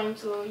people trying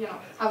to, you know,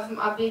 have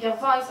a bigger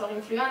voice or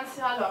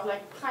influential or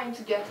like trying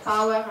to get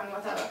power and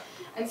whatever.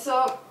 And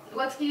so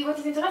what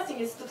is interesting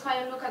is to try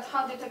and look at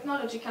how the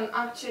technology can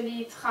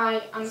actually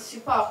try and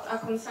support a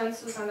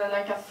consensus and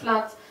like a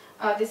flat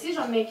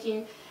decision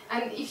making.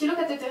 And if you look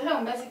at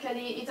Ethereum,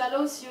 basically it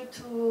allows you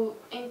to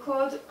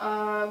encode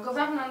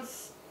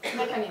governance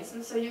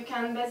mechanisms. So you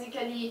can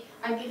basically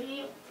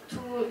agree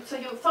to,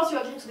 first you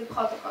agree to the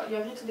protocol, you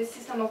agree to the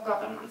system of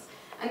governance.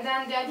 And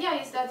then the idea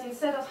is that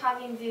instead of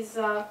having this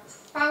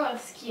power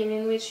scheme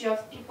in which you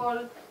have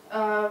people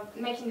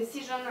making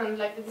decisions and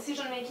like the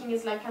decision making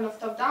is like kind of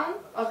top down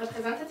or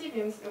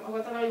representative, or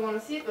whatever you want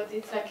to see it, but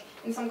it's like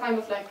in some kind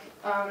of like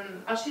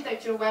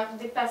architecture where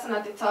the person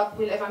at the top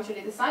will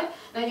eventually decide.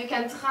 Now you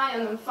can try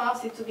and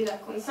enforce it to be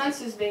like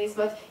consensus based,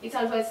 but it's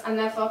always an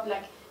effort,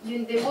 like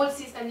the whole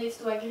system needs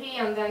to agree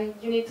and then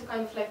you need to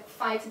kind of like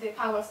fight the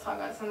power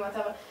struggles and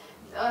whatever.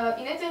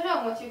 In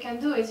Ethereum what you can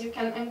do is you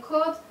can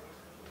encode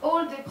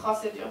all the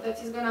procedure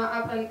that is going to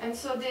happen, and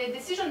so the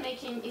decision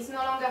making is no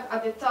longer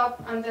at the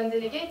top and then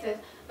delegated,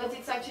 but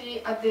it's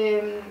actually at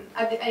the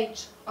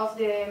edge of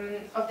the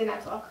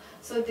network.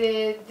 So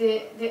the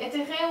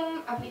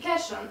Ethereum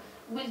application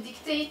will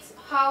dictate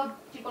how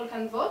people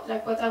can vote,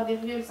 like what are the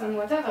rules and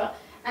whatever,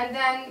 and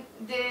then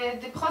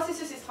the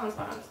processes is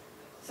transparent.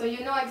 So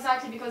you know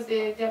exactly, because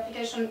the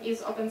application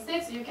is open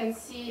state, so you can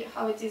see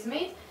how it is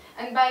made.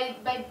 And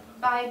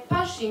by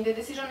pushing the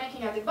decision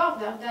making at the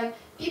border, then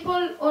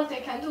people, all they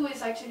can do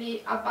is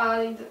actually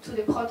abide to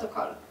the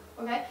protocol.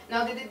 Okay?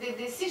 Now the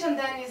decision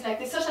then is like,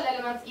 the social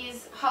element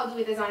is how do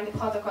we design the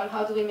protocol,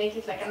 how do we make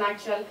it like an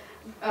actual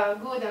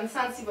good and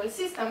sensible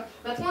system.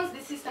 But once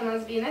the system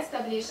has been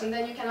established, and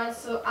then you can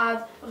also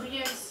add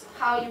rules,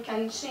 how you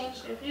can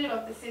change the rule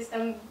of the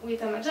system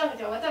with a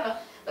majority or whatever.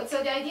 But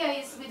so the idea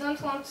is we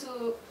don't want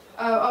to,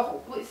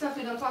 or it's not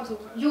we don't want to,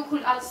 you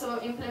could also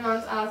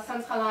implement a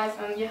centralized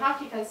and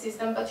hierarchical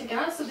system, but you can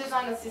also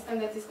design a system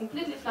that is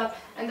completely flat,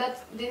 and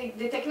that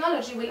the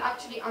technology will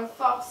actually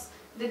enforce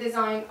the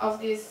design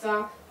of this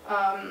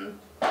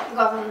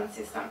governance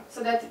system,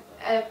 so that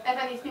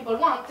even if people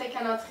want, they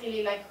cannot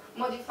really like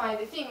modify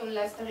the thing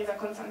unless there is a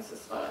consensus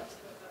for it.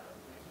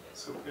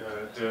 So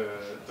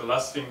the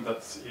last thing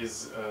that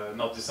is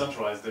not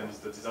decentralized then is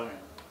the design.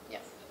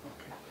 Yes.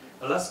 Okay.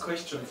 A last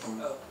question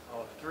from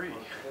three.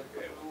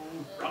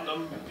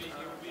 Random.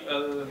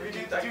 We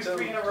do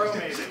 3 in a row,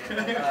 maybe.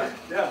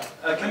 Yeah.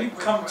 Can you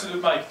come to the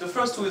mic? The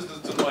first two is to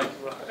the mic.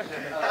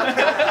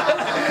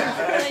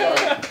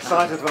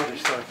 Slight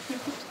advantage, sorry.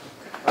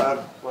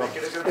 Well,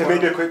 it may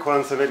be a quick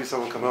one, so maybe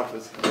someone will come up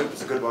with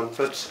it's a good one.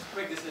 But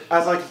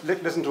as I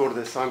listen to all of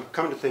this, I'm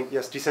coming to think,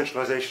 yes,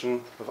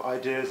 decentralization of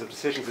ideas, of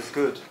decisions is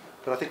good.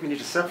 But I think we need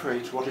to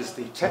separate what is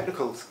the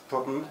technical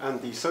problem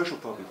and the social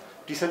problem.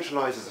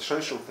 Decentralized is a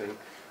social thing.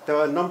 There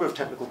are a number of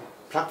technical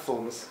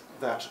platforms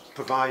that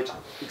provide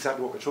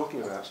exactly what we're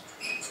talking about.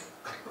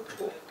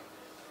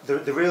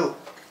 The real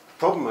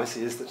problem I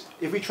see is that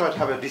if we try to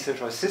have a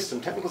decentralized system,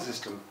 technical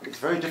system, it's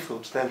very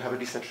difficult to then have a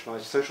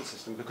decentralized social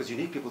system, because you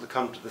need people to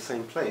come to the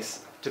same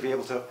place to be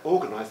able to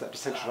organize that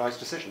decentralized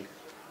decision.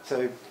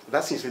 So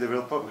that seems to be the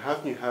real problem. How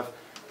can you have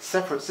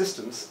separate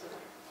systems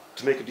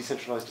to make a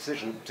decentralized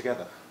decision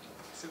together?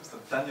 It seems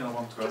that Daniel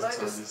wants to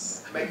answer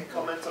this. Make a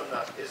comment on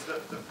that. Is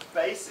that the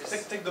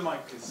basis? Take the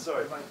mic, please.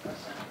 Sorry.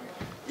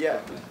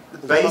 Yeah, the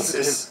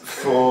basis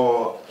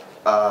for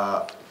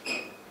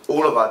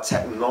all of our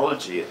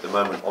technology at the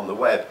moment on the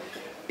web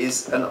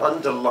is an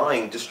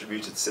underlying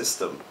distributed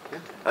system. Yeah.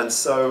 And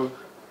so,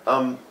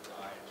 and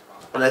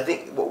I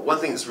think one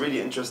thing that's really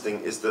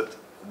interesting is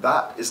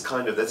that is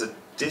kind of, there's a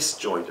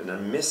disjoint and a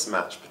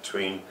mismatch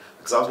between,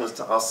 because I was going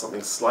to ask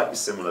something slightly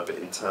similar, but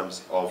in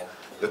terms of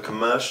the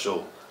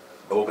commercial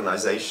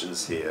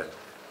organizations here,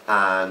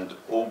 and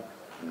all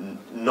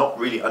not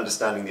really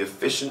understanding the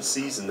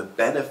efficiencies and the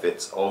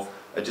benefits of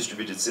a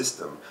distributed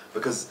system,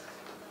 because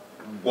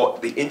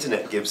what the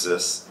internet gives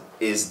us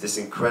is this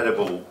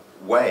incredible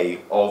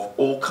way of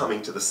all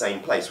coming to the same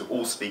place. We're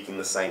all speaking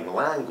the same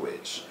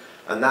language.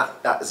 And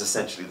that is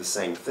essentially the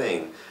same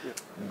thing.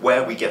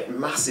 Where we get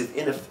massive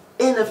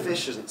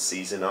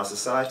inefficiencies in our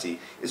society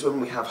is when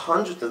we have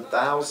hundreds and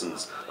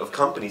thousands of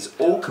companies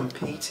all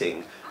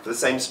competing for the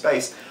same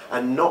space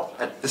and not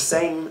at the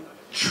same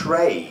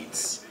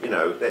trades. You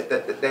know,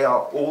 they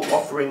are all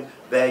offering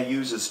their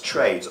users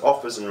trades,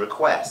 offers and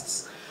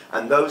requests,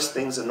 and those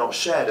things are not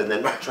shared and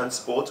they're not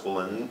transportable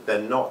and they're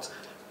not,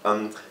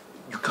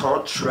 you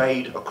can't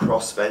trade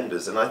across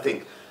vendors. And I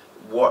think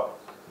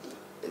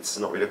it's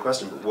not really a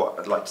question, but what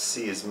I'd like to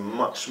see is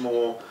much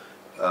more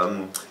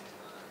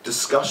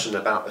discussion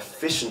about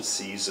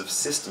efficiencies of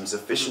systems,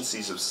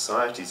 efficiencies of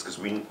societies, because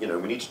we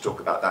need to talk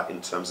about that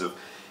in terms of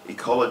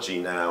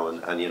ecology now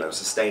and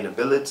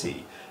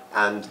sustainability,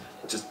 and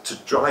to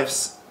drive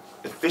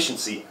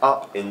efficiency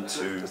up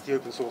into. It's the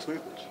open source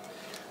movement.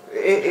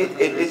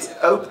 It's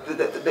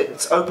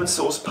open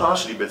source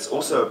partially, but it's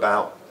also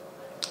about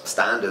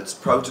standards,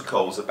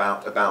 protocols,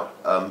 about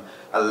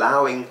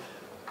allowing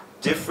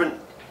different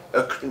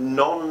about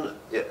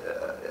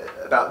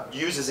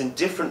users in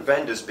different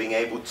vendors being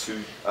able to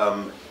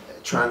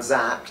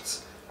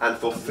transact and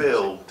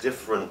fulfill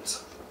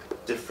different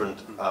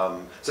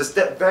so it's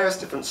various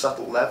different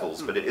subtle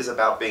levels, but it is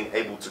about being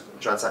able to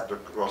transact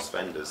across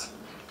vendors.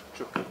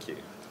 Sure. Thank you.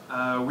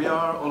 We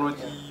are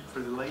already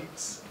pretty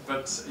late,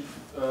 but if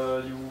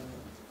you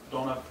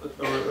don't have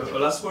a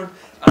last word,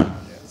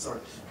 sorry.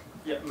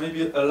 Yeah,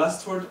 maybe a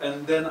last word,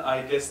 and then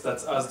I guess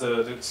that as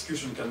the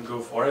discussion can go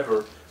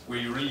forever,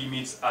 we really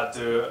meet at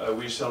the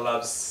OuiShare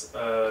Labs,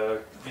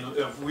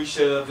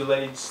 OuiShare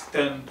Village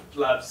 10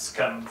 Labs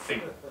Camp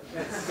thing.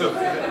 So.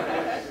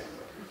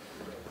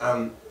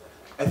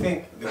 I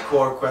think the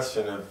core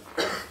question of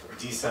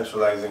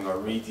decentralizing or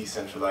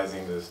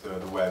re-decentralizing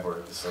the web or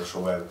the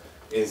social web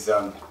is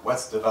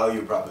what's the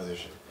value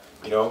proposition?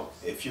 You know,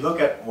 if you look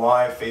at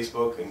why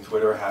Facebook and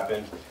Twitter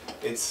happened,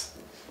 it's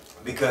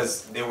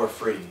because they were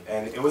free,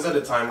 and it was at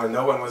a time when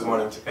no one was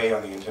wanting to pay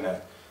on the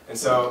internet. And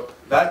so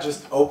that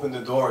just opened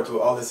the door to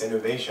all this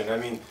innovation. I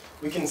mean,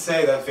 we can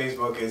say that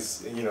Facebook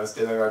is,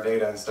 stealing our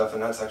data and stuff,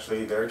 and that's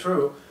actually very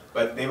true,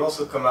 but they've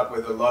also come up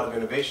with a lot of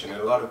innovation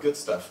and a lot of good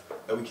stuff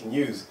that we can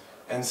use.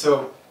 And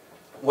so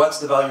what's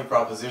the value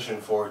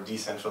proposition for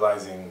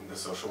decentralizing the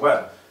social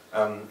web?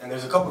 And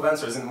there's a couple of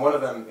answers, and one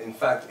of them, in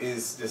fact,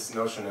 is this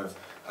notion of,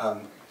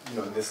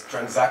 this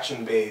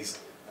transaction-based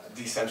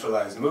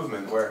decentralized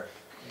movement where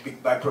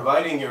by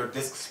providing your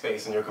disk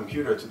space on your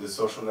computer to the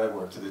social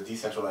network, to the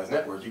decentralized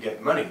network, you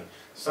get money.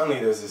 Suddenly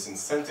there's this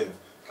incentive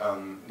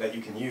that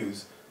you can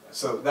use.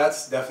 So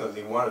that's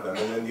definitely one of them.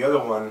 And then the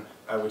other one,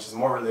 which is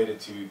more related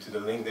to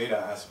the linked data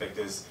aspect,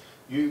 is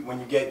when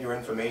you get your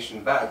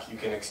information back, you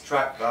can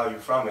extract value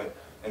from it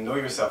and know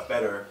yourself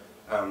better,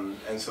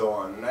 and so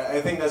on. And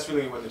I think that's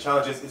really what the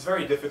challenge is. It's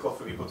very difficult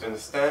for people to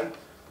understand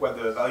what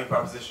the value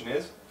proposition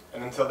is,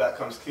 and until that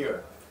comes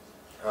clear,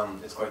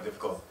 it's quite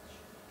difficult.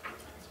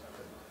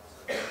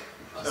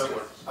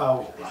 So,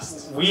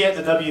 we at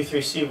the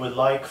W3C would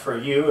like for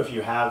you, if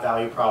you have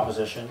value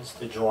propositions,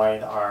 to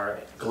join our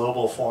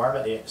global forum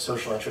at the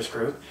Social Interest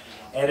Group.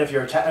 And if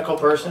you're a technical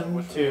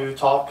person, to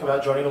talk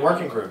about joining the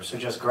working group. So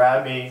just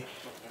grab me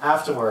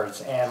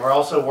afterwards. And we're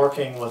also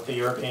working with the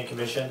European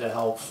Commission to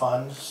help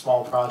fund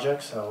small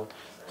projects. So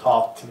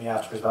talk to me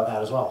afterwards about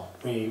that as well.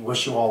 We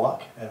wish you all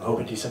luck and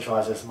hope it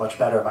decentralizes much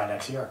better by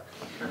next year.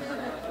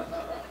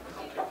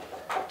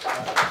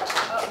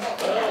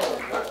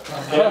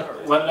 Yeah,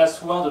 one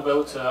last word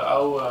about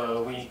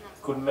how we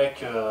could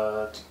make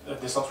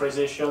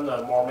decentralization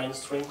more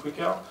mainstream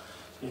quicker.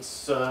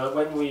 It's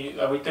when we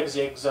take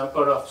the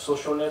example of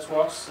social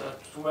networks.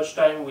 Too much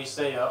time we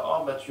say,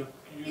 but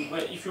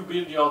if you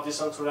build your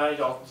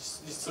decentralized or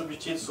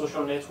distributed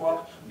social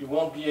network, you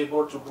won't be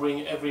able to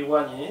bring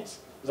everyone in it.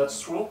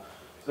 That's true.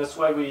 That's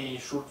why we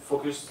should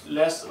focus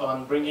less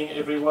on bringing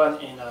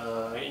everyone in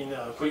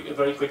a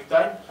very quick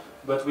time.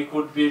 But we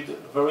could build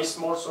very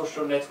small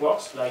social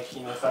networks, like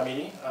in a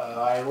family.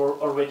 I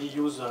already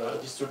use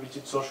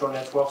distributed social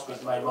networks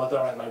with my mother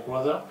and my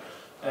brother.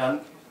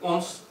 And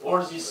once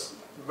all these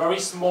very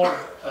small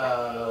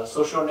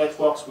social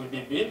networks will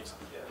be built,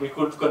 we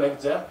could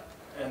connect them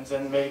and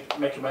then make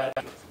a match.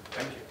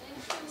 Thank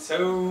you.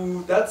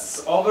 So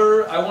that's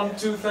over. I want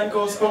to thank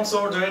our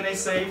sponsor, the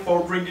NSA,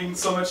 for bringing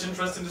so much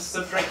interest in this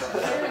subject.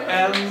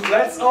 And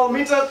let's all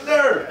meet up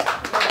there!